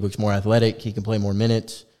 D-Book's more athletic. He can play more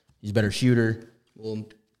minutes. He's a better shooter. Well,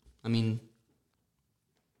 I mean,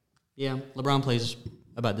 yeah, LeBron plays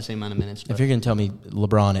about the same amount of minutes. If you're going to tell me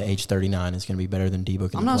LeBron at age 39 is going to be better than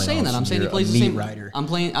D-Book in I'm the not playoffs, saying that. I'm saying he you're plays a the same. meat writer. I'm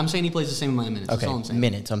saying he plays the same amount of minutes. Okay, That's all I'm saying.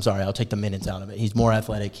 minutes. I'm sorry. I'll take the minutes out of it. He's more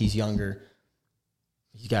athletic. He's younger.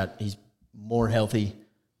 He's more healthy.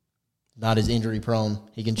 Not as injury prone.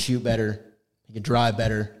 He can shoot better. He can drive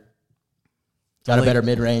better. Got a better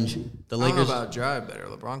mid range. The I don't know Lakers, about drive better.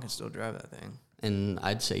 LeBron can still drive that thing. and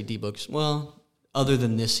I'd say D-Book's, well, other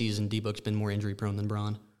than this season, D-Book's been more injury prone than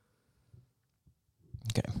Bron.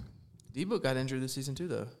 Okay. D-Book got injured this season too,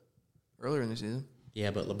 though. Earlier in the season.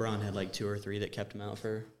 Yeah, but LeBron had like 2 or 3 that kept him out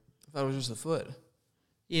for. I thought it was just a foot.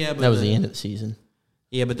 Yeah, but That was the end of the season.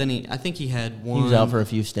 Yeah, but then I think he had one. He was out for a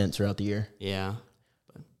few stints throughout the year. Yeah.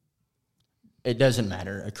 It doesn't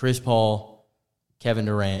matter. A Chris Paul, Kevin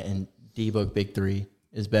Durant, and D-Book big three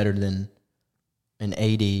is better than an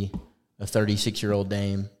AD, a 36-year-old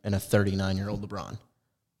Dame, and a 39-year-old LeBron.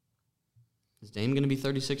 Is Dame going to be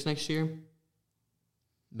 36 next year?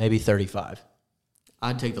 Maybe 35.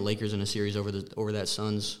 I'd take the Lakers in a series over that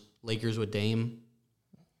Suns. Lakers with Dame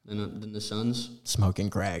than the Suns. Smoking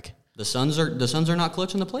crack. The Suns are not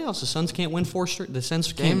clutch in the playoffs. The Suns can't win 4 straight. The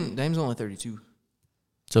Suns can't. Dame's only 32.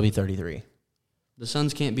 So it'll be 33. The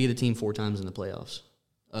Suns can't beat a team 4 times in the playoffs.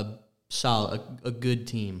 A good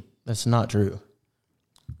team. That's not true.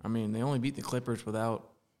 I mean, they only beat the Clippers without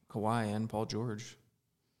Kawhi and Paul George.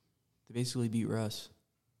 They basically beat Russ.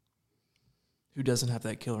 Who doesn't have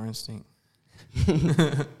that killer instinct?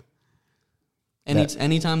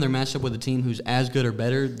 Anytime they're matched up with a team who's as good or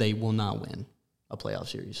better, they will not win a playoff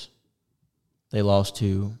series. They lost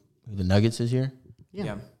to Who the Nuggets this year?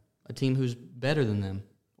 Yeah. A team who's better than them.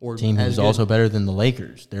 Or A team who's also better than the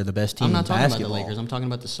Lakers. They're the best team in basketball. I'm not talking about the Lakers. I'm talking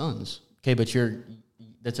about the Suns. Okay, but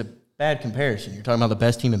that's a bad comparison. You're talking about the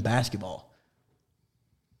best team in basketball.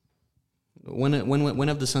 When's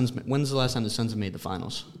the last time the Suns have made the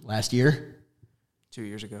finals? Last year? 2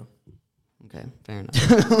 years ago. Okay, fair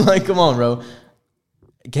enough. Like, come on, bro.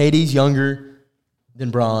 KD's younger than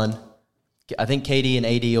Bron. I think KD and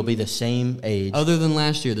AD will be the same age. Other than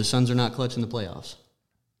last year, the Suns are not clutch in the playoffs.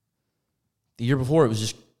 The year before, it was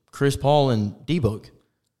just Chris Paul and D-Book.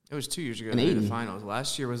 It was 2 years ago. And They made Ayton. the finals.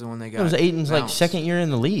 Last year was the one they got. It was Aiton's bounced. second year in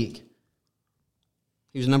the league.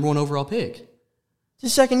 He was the number 1 overall pick. It's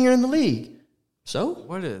his second year in the league. So?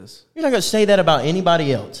 What is? You're not going to say that about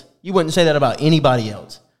anybody else. You wouldn't say that about anybody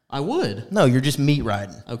else. I would. No, you're just meat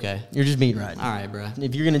riding. Okay. You're just meat riding. All right, bro.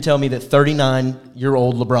 If you're going to tell me that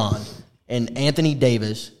 39-year-old LeBron and Anthony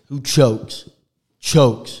Davis, who chokes,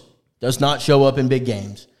 does not show up in big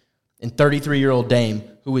games, and 33-year-old Dame,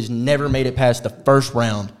 who has never made it past the first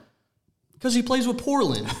round. Because he plays with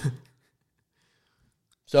Portland.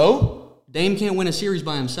 So? Dame can't win a series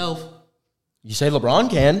by himself. You say LeBron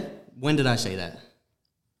can. When did I say that?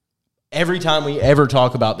 Every time we ever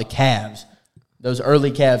talk about the Cavs, those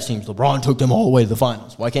early Cavs teams, LeBron took them all the way to the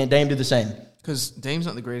finals. Why can't Dame do the same? Because Dame's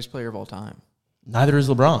not the greatest player of all time. Neither is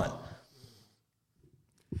LeBron.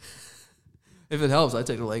 If it helps, I'd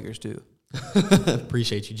take the Lakers too.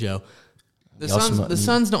 Appreciate you, Joe. The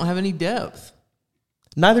Suns don't have any depth.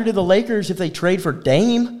 Neither do the Lakers if they trade for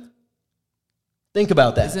Dame. Think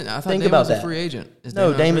about that. I thought Think Dame about was that. a free agent.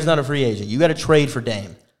 No, Dame is not a free agent. You got to trade for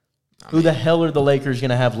Dame. Who the hell are the Lakers going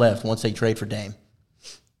to have left once they trade for Dame?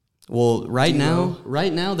 Well, right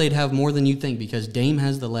now they'd have more than you think because Dame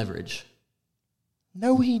has the leverage.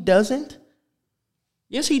 No, he doesn't.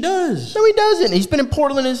 Yes, he does. No, he doesn't. He's been in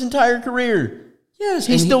Portland his entire career. Yes,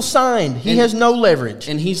 He's still signed. He has no leverage.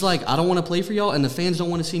 And he's like, I don't want to play for y'all, and the fans don't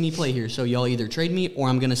want to see me play here, so y'all either trade me or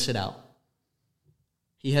I'm going to sit out.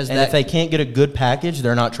 He has And that. if they can't get a good package,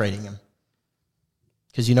 they're not trading him.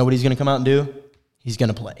 Because you know what he's going to come out and do? He's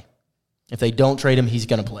going to play. If they don't trade him, he's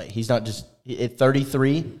going to play. He's not just, at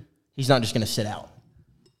 33, he's not just going to sit out.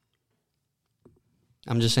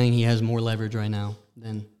 I'm just saying he has more leverage right now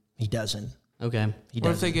than. He doesn't. Okay. He What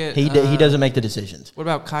if doesn't. they get, he doesn't make the decisions. What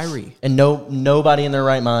about Kyrie? And nobody in their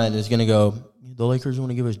right mind is going to go, the Lakers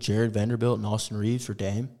want to give us Jared Vanderbilt and Austin Reeves for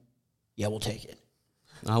Dame? Yeah, we'll take it.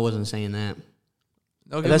 I wasn't saying that.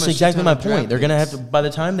 They'll give That's him a exactly shit my ton of draft point. They're going to have picks. to, by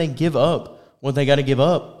the time they give up what they got to give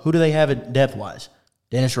up, who do they have at depth-wise?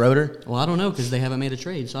 Dennis Schroeder? Well, I don't know because they haven't made a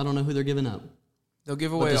trade, so I don't know who they're giving up. They'll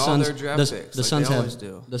give But away all their draft picks. The like Suns they have always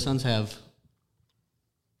do. the Suns have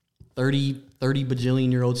 30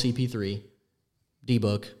 bajillion-year-old CP3,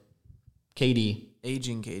 D-Book, KD,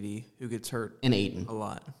 Aging KD, who gets hurt and Ayton. a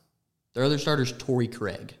lot. Their other starter's Torrey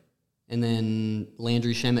Craig. And then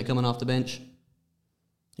Landry Shamet coming off the bench.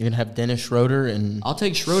 You're going to have Dennis Schroeder and I'll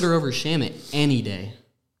take Schroeder over Shamet any day.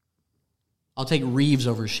 I'll take Reeves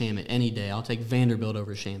over Shamet any day. I'll take Vanderbilt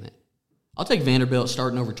over Shamet. I'll take Vanderbilt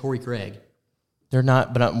starting over Torrey Craig. they're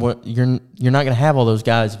not. But you're not going to have all those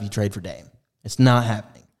guys if you trade for Dame. It's not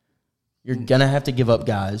happening. You're going to have to give up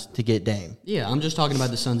guys to get Dame. Yeah, I'm just talking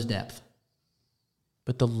about the Suns' depth.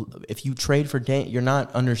 But if you trade for Dame, you're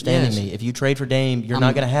not understanding Yes. me. If you trade for Dame, you're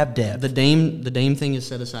not going to have depth. The Dame thing is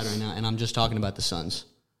set aside right now, and I'm just talking about the Suns.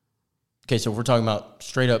 Okay, so if we're talking about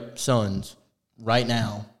straight up Suns right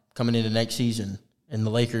now coming into next season, and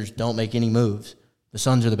the Lakers don't make any moves, the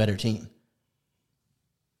Suns are the better team.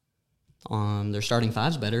 Their starting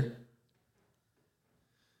five's better.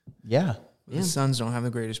 Yeah, The Suns don't have the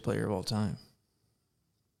greatest player of all time.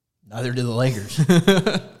 neither do the Lakers.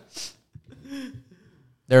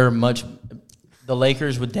 The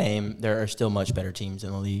Lakers with Dame, there are still much better teams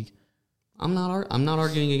in the league. I'm not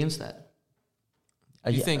arguing against that.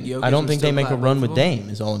 You think Jokic I don't would think they still make a clap run both with of them? Dame,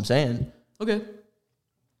 is all I'm saying. Okay.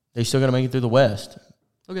 They still got to make it through the West.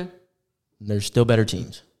 Okay. There's still better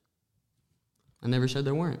teams. I never said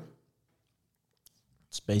there weren't.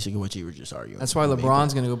 It's basically what you were just arguing. That's why with me.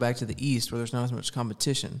 LeBron's going to go back to the East where there's not as much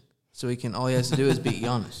competition. So all he has to do is beat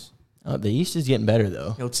Giannis. The East is getting better,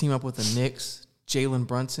 though. He'll team up with the Knicks, Jalen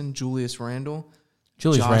Brunson, Julius Randle,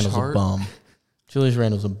 Julius Josh Randle's Hart. a bum. Julius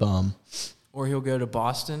Randle's a bum. or he'll go to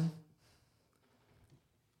Boston,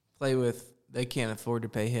 play with, they can't afford to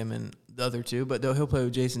pay him and the other two, but he'll play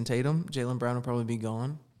with Jason Tatum. Jaylen Brown will probably be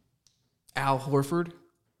gone. Al Horford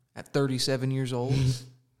at 37 years old.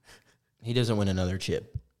 He doesn't win another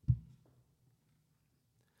chip I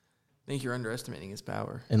think you're underestimating his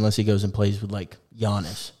power. unless he goes and plays with, like,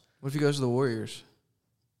 Giannis. What if he goes to the Warriors?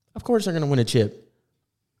 Of course they're going to win a chip.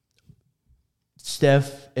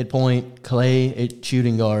 Steph at point, Clay at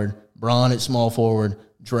shooting guard, Bron at small forward,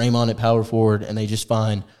 Draymond at power forward, and they just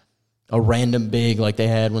find a random big like they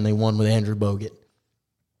had when they won with Andrew Bogut.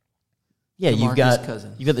 Yeah, you've got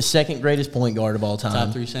the second greatest point guard of all time.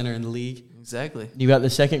 Top 3 center in the league. Exactly. You got the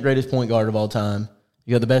second greatest point guard of all time.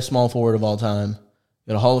 You got the best small forward of all time.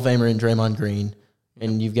 You got a Hall of Famer in Draymond Green.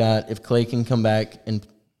 And you've got, if Clay can come back and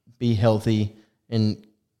be healthy in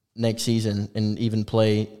next season and even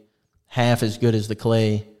play half as good as the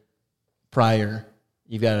Clay prior,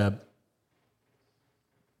 you've got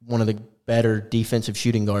one of the better defensive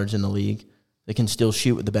shooting guards in the league that can still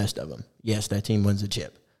shoot with the best of them. Yes, that team wins the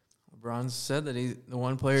chip. LeBron said that the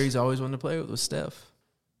one player he's always wanted to play with was Steph.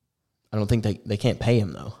 I don't think they can't pay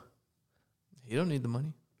him, though. He don't need the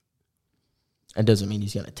money. That doesn't mean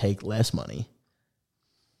he's going to take less money.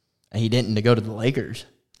 And he didn't to go to the Lakers.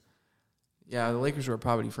 Yeah, the Lakers were a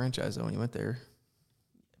poverty franchise, though, when he went there.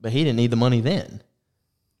 But he didn't need the money then.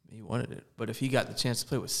 He wanted it. But if he got the chance to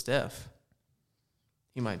play with Steph,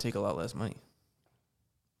 he might take a lot less money.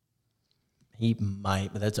 He might,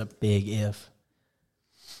 but that's a big if.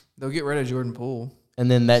 They'll get rid of Jordan Poole. And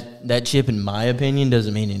then that chip, in my opinion,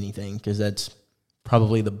 doesn't mean anything because that's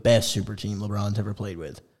probably the best super team LeBron's ever played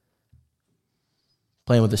with.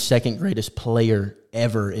 Playing with the second greatest player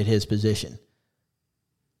ever at his position.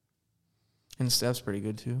 And Steph's pretty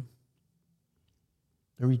good, too.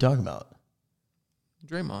 What are you talking about?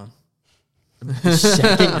 Draymond. The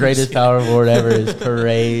second greatest power forward ever is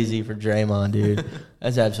crazy for Draymond, dude.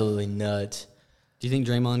 That's absolutely nuts. Do you think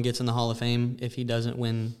Draymond gets in the Hall of Fame if he doesn't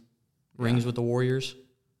win rings with the Warriors?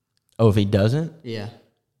 Oh, if he doesn't? Yeah.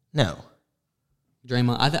 No.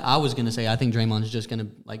 Draymond, I was going to say, I think Draymond's just going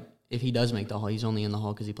to, if he does make the Hall, he's only in the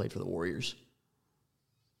Hall because he played for the Warriors.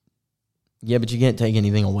 Yeah, but you can't take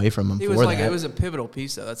anything away from him for that. It was a pivotal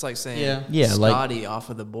piece, though. That's like saying yeah, Scotty off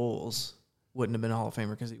of the Bulls wouldn't have been a Hall of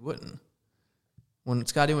Famer because he wouldn't. When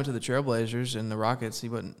Scotty went to the Trailblazers and the Rockets, he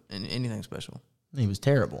wasn't in anything special. He was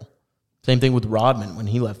terrible. Same thing with Rodman when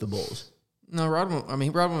he left the Bulls. No,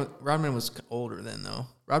 Rodman was older then, though.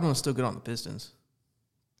 Rodman was still good on the Pistons.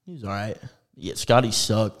 He was all right. Yeah, Scotty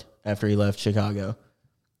sucked after he left Chicago.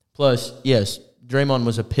 Plus, yes, Draymond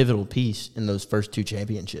was a pivotal piece in those first 2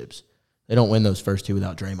 championships. They don't win those first 2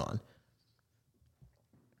 without Draymond.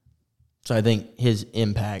 So I think his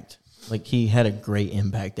impact, he had a great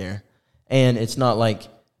impact there. And it's not like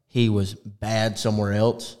he was bad somewhere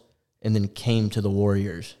else and then came to the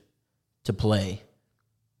Warriors to play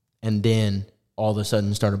and then all of a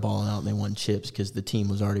sudden started balling out and they won chips because the team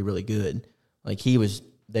was already really good. He was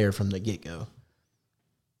there from the get-go.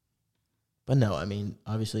 But no, I mean,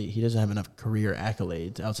 obviously he doesn't have enough career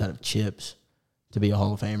accolades outside of chips to be a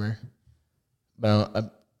Hall of Famer.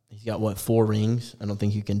 But he's got, 4 rings? I don't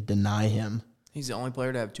think you can deny him. He's the only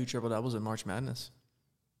player to have 2 triple-doubles in March Madness.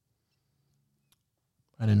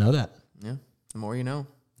 I didn't know that. Yeah, the more you know.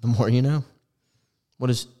 The more you know.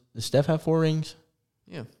 Does Steph have 4 rings?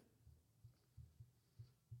 Yeah.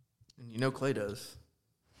 And you know Clay does.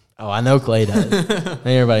 Oh, I know Clay does. I think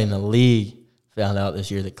everybody in the league found out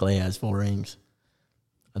this year that Clay has 4 rings.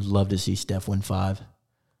 I'd love to see Steph win 5. If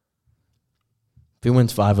he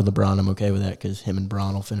wins 5 with LeBron, I'm okay with that because him and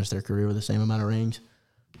Bron will finish their career with the same amount of rings.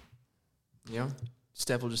 Yeah.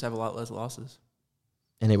 Steph will just have a lot less losses.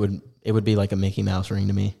 And it would be like a Mickey Mouse ring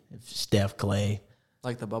to me. If Steph, Clay,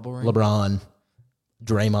 like the bubble ring? LeBron,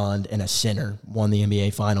 Draymond, and a center won the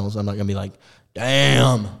NBA Finals, I'm not going to be like,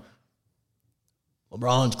 damn,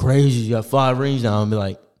 LeBron's crazy. He's got 5 rings now. I'm going to be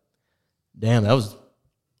like, damn, that was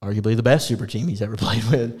arguably the best super team he's ever played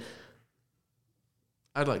with.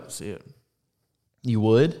 I'd like to see it. You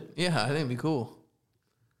would? Yeah, I think it'd be cool.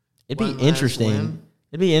 It'd be interesting.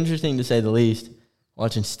 It'd be interesting to say the least,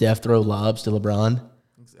 watching Steph throw lobs to LeBron.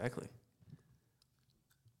 Exactly.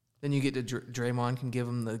 Then you get to Draymond can give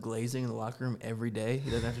him the glazing in the locker room every day.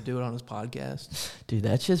 He doesn't have to do it on his podcast. Dude,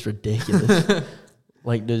 that's just ridiculous.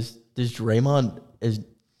 Does Draymond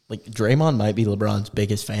Draymond might be LeBron's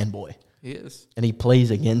biggest fanboy. He is. And he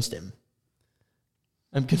plays against him.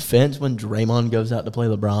 I'm convinced when Draymond goes out to play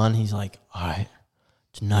LeBron, he's like, all right,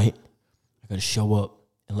 tonight I got to show up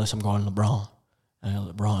unless I'm guarding LeBron. And I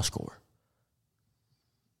got LeBron score.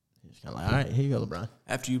 He's kind of like, all right, here you go, LeBron.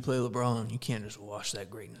 After you play LeBron, you can't just wash that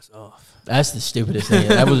greatness off. That's the stupidest thing.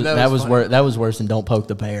 That was worse than don't poke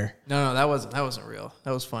the bear. No, that wasn't real.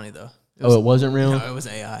 That was funny though. It wasn't real? No, it was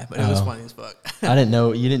AI, but it was funny as fuck. I didn't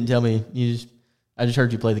know. You didn't tell me. I just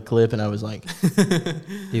heard you play the clip, and I was like,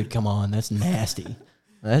 dude, come on. That's nasty.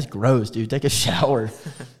 That's gross, dude. Take a shower.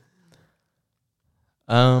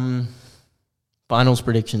 Finals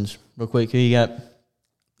predictions, real quick. Who you got?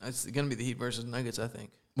 It's going to be the Heat versus Nuggets, I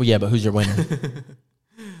think. Well, yeah, but who's your winner?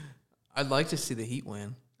 I'd like to see the Heat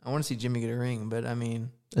win. I want to see Jimmy get a ring, but I mean,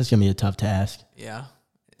 That's going to be a tough task. yeah,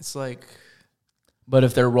 it's like, But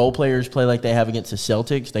if their role players play like they have against the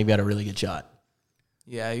Celtics, they've got a really good shot.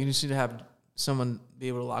 yeah, you just need to have someone be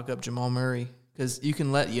able to lock up Jamal Murray because you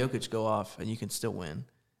can let Jokic go off and you can still win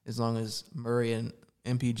as long as Murray and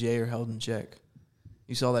MPJ are held in check.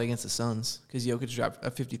 You saw that against the Suns because Jokic dropped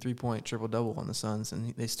a 53-point triple-double on the Suns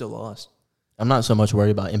and they still lost. I'm not so much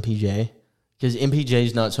worried about MPJ because MPJ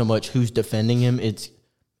is not so much who's defending him. It's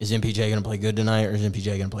is MPJ going to play good tonight or is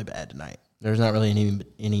MPJ going to play bad tonight? There's not really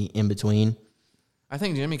any in between. I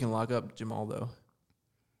think Jimmy can lock up Jamal though.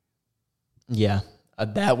 Yeah,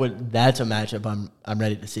 that's a matchup I'm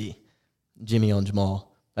ready to see. Jimmy on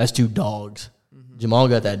Jamal. That's two dogs. Mm-hmm. Jamal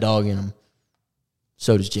got that dog in him.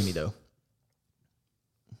 So does Jimmy though.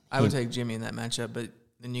 I would take Jimmy in that matchup, but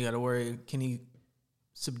then you got to worry, can he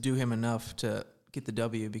subdue him enough to get the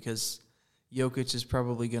W? Because Jokic is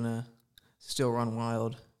probably going to still run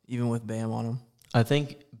wild, even with Bam on him. I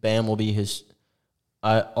think Bam will be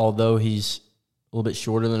although he's a little bit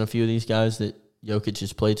shorter than a few of these guys that Jokic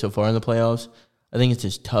has played so far in the playoffs, I think it's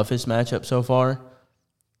his toughest matchup so far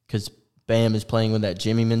because Bam is playing with that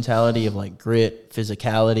Jimmy mentality of like grit,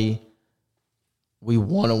 physicality. We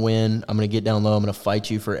want to win. I'm going to get down low. I'm going to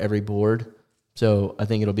fight you for every board. So I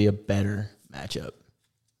think it'll be a better matchup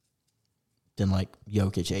than like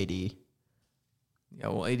Jokic AD. Yeah,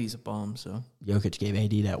 well, AD's a bum, so. Jokic gave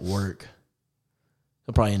AD that work.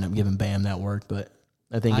 He'll probably end up giving Bam that work, but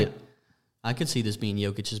I think I could see this being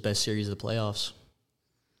Jokic's best series of the playoffs.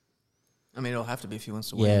 I mean, it'll have to be if he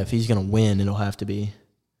wants to win. Yeah, if he's going to win, it'll have to be.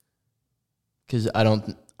 Because I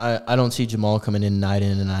don't see Jamal coming in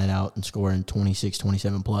and night out and scoring 26,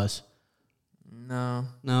 27 plus. No,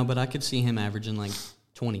 but I could see him averaging like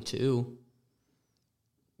 22.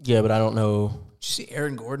 Yeah, but I don't know. Did you see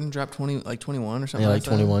Aaron Gordon drop 21 or something? Yeah, like that?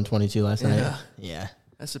 21, 22 last night. Yeah.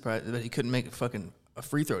 That's surprising, but he couldn't make a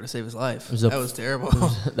free throw to save his life. That was terrible.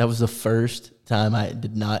 That was the first time I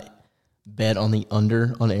did not bet on the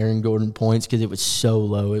under on Aaron Gordon points because it was so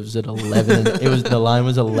low. It was at 11. The line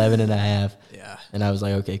was 11.5. Yeah. And I was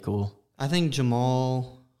like, okay, cool. I think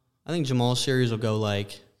Jamal's series will go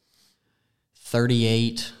like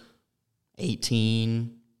 38,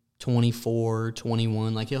 18, 24,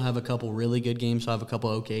 21. Like he'll have a couple really good games. He'll have a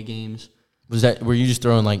couple okay games. Were you just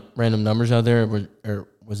throwing like random numbers out there, or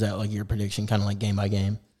was that like your prediction, kind of like game by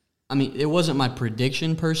game? I mean, it wasn't my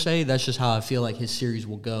prediction per se. That's just how I feel like his series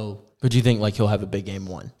will go. But do you think like he'll have a big game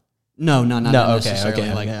one? No, not necessarily.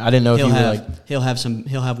 Okay. Like, I didn't know if you were like he'll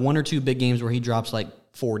have one or two big games where he drops like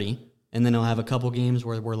 40, and then he'll have a couple games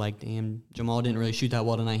where we're like, damn, Jamal didn't really shoot that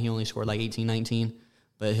well tonight. He only scored like 18, 19.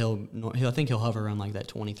 But I think he'll hover around like that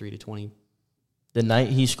 23 to 20. The night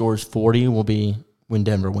he scores 40 will be when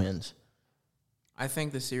Denver wins. I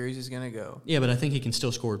think the series is going to go. Yeah, but I think he can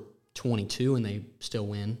still score 22 and they still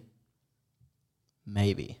win.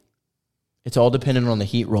 Maybe. It's all dependent on the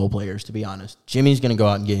Heat role players, to be honest. Jimmy's going to go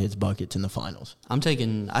out and get his buckets in the finals. I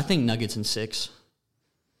think Nuggets in 6.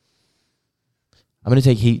 I'm going to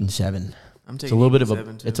take Heat in 7. I'm taking it's a little bit of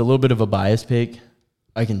 7 too. It's a little bit of a biased pick.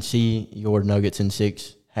 I can see your Nuggets in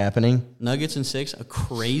 6 happening. Nuggets in 6. A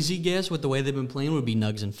crazy guess with the way they've been playing would be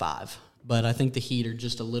Nugs in 5. But I think the Heat are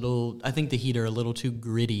just a little. I think the Heat are a little too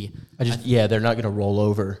gritty. They're not going to roll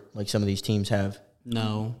over like some of these teams have.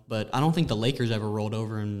 No, but I don't think the Lakers ever rolled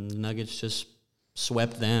over and the Nuggets just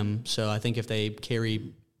swept them. So I think if they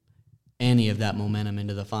carry any of that momentum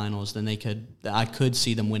into the finals, then I could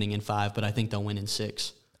see them winning in 5, but I think they'll win in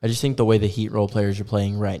 6. I just think the way the Heat role players are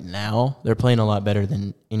playing right now, they're playing a lot better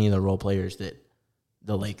than any of the role players that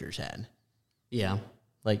the Lakers had. Yeah.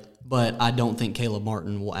 But I don't think Caleb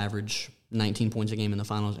Martin will average 19 points a game in the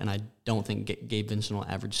finals, and I don't think Gabe Vincent will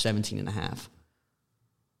average 17.5.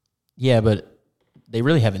 Yeah, but they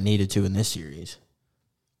really haven't needed to in this series.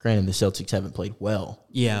 Granted, the Celtics haven't played well.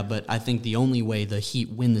 Yeah, but I think the only way the Heat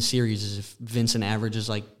win the series is if Vincent averages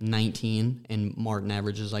like 19 and Martin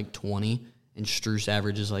averages like 20 and Strus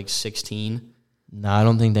averages like 16. No, I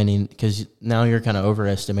don't think they need, because now you're kind of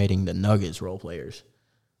overestimating the Nuggets role players.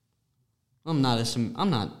 I'm not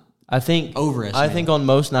overestimating. I think on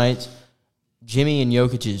most nights, Jimmy and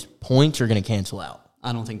Jokic's points are going to cancel out.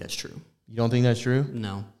 I don't think that's true. You don't think that's true?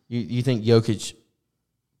 No. You think Jokic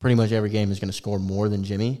pretty much every game is going to score more than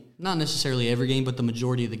Jimmy? Not necessarily every game, but the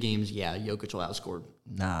majority of the games, yeah, Jokic will outscore.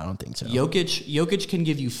 Nah, I don't think so. Jokic can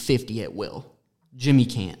give you 50 at will. Jimmy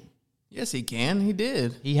can't. Yes, he can. He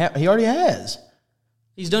did. He already has.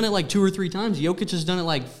 He's done it like 2 or 3 times. Jokic has done it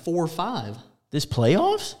like 4 or 5. This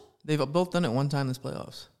playoffs? They've both done it one time this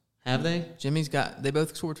playoffs. Have they? They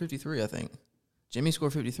both scored 53, I think. Jimmy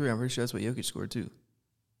scored 53. I'm pretty sure that's what Jokic scored too.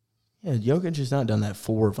 Yeah, Jokic has not done that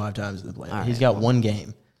 4 or 5 times in the playoffs. All He's right, got one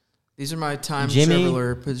game. These are my time Jimmy,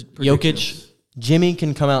 traveler predictions. Jokic, Jimmy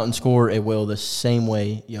can come out and score at will the same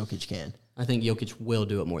way Jokic can. I think Jokic will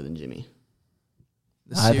do it more than Jimmy.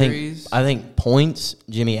 The series. I think points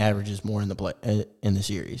Jimmy averages more in the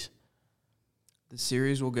series. The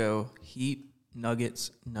series will go Heat,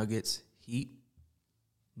 Nuggets, Nuggets, Heat,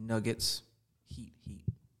 Nuggets, Heat, Heat.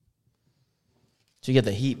 So you get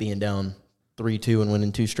the Heat being down 3-2 and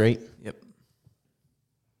winning 2 straight. Yep.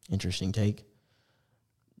 Interesting take.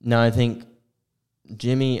 No, I think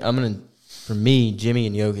Jimmy and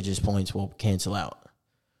Jokic's points will cancel out.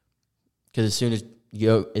 Because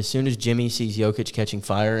as soon as Jimmy sees Jokic catching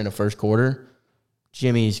fire in the first quarter,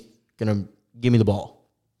 Jimmy's gonna give me the ball,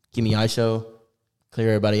 give me ISO, clear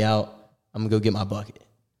everybody out. I'm gonna go get my bucket.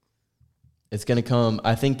 It's gonna come.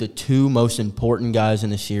 I think the 2 most important guys in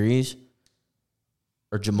the series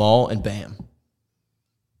are Jamal and Bam.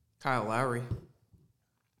 Kyle Lowry.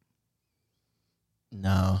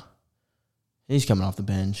 No, he's coming off the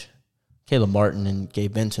bench. Caleb Martin and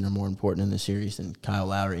Gabe Vincent are more important in the series than Kyle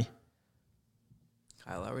Lowry.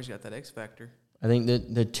 Kyle Lowry's got that X factor. I think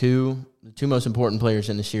that the two most important players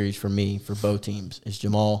in the series for me, for both teams, is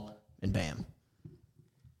Jamal and Bam.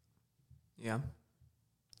 Yeah.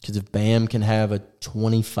 Because if Bam can have a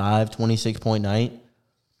 25, 26-point night,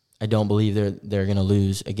 I don't believe they're going to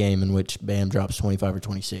lose a game in which Bam drops 25 or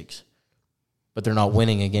 26. But they're not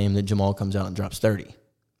winning a game that Jamal comes out and drops 30.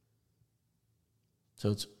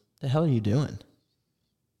 So it's, the hell are you doing?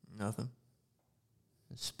 Nothing.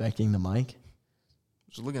 Inspecting the mic?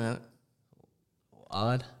 Just looking at it.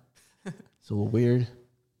 Odd. It's a little weird.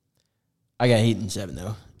 I got Heat in 7,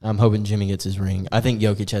 though. I'm hoping Jimmy gets his ring. I think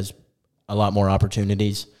Jokic has a lot more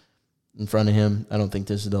opportunities in front of him. I don't think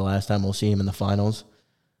this is the last time we'll see him in the finals.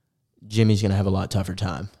 Jimmy's going to have a lot tougher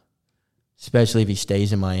time, especially if he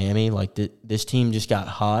stays in Miami. Like, this team just got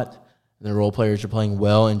hot, and the role players are playing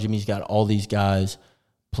well, and Jimmy's got all these guys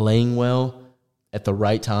playing well at the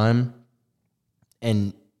right time,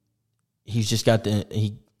 and he's just got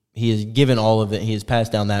he has given all of it. He has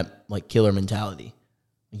passed down that, like, killer mentality.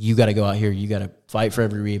 You got to go out here. You got to fight for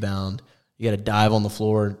every rebound. You got to dive on the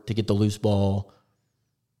floor to get the loose ball.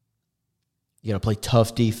 You got to play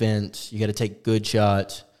tough defense. You got to take good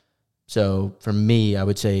shots. So for me, I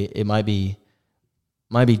would say it might be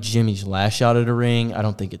Jimmy's last shot at a ring. I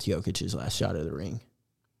don't think it's Jokic's last shot at the ring.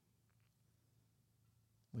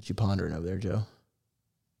 What you pondering over there, Joe?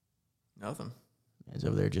 Nothing. He's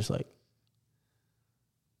over there just like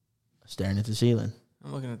staring at the ceiling.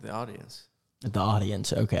 I'm looking at the audience. At the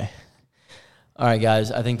audience, okay. All right,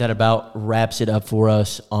 guys, I think that about wraps it up for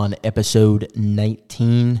us on episode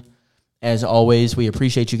 19. As always, we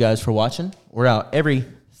appreciate you guys for watching. We're out every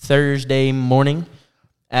Thursday morning.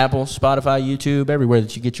 Apple, Spotify, YouTube, everywhere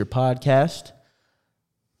that you get your podcast.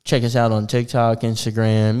 Check us out on TikTok,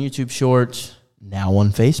 Instagram, YouTube Shorts, now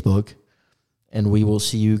on Facebook. And we will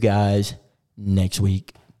see you guys next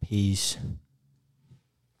week. Peace.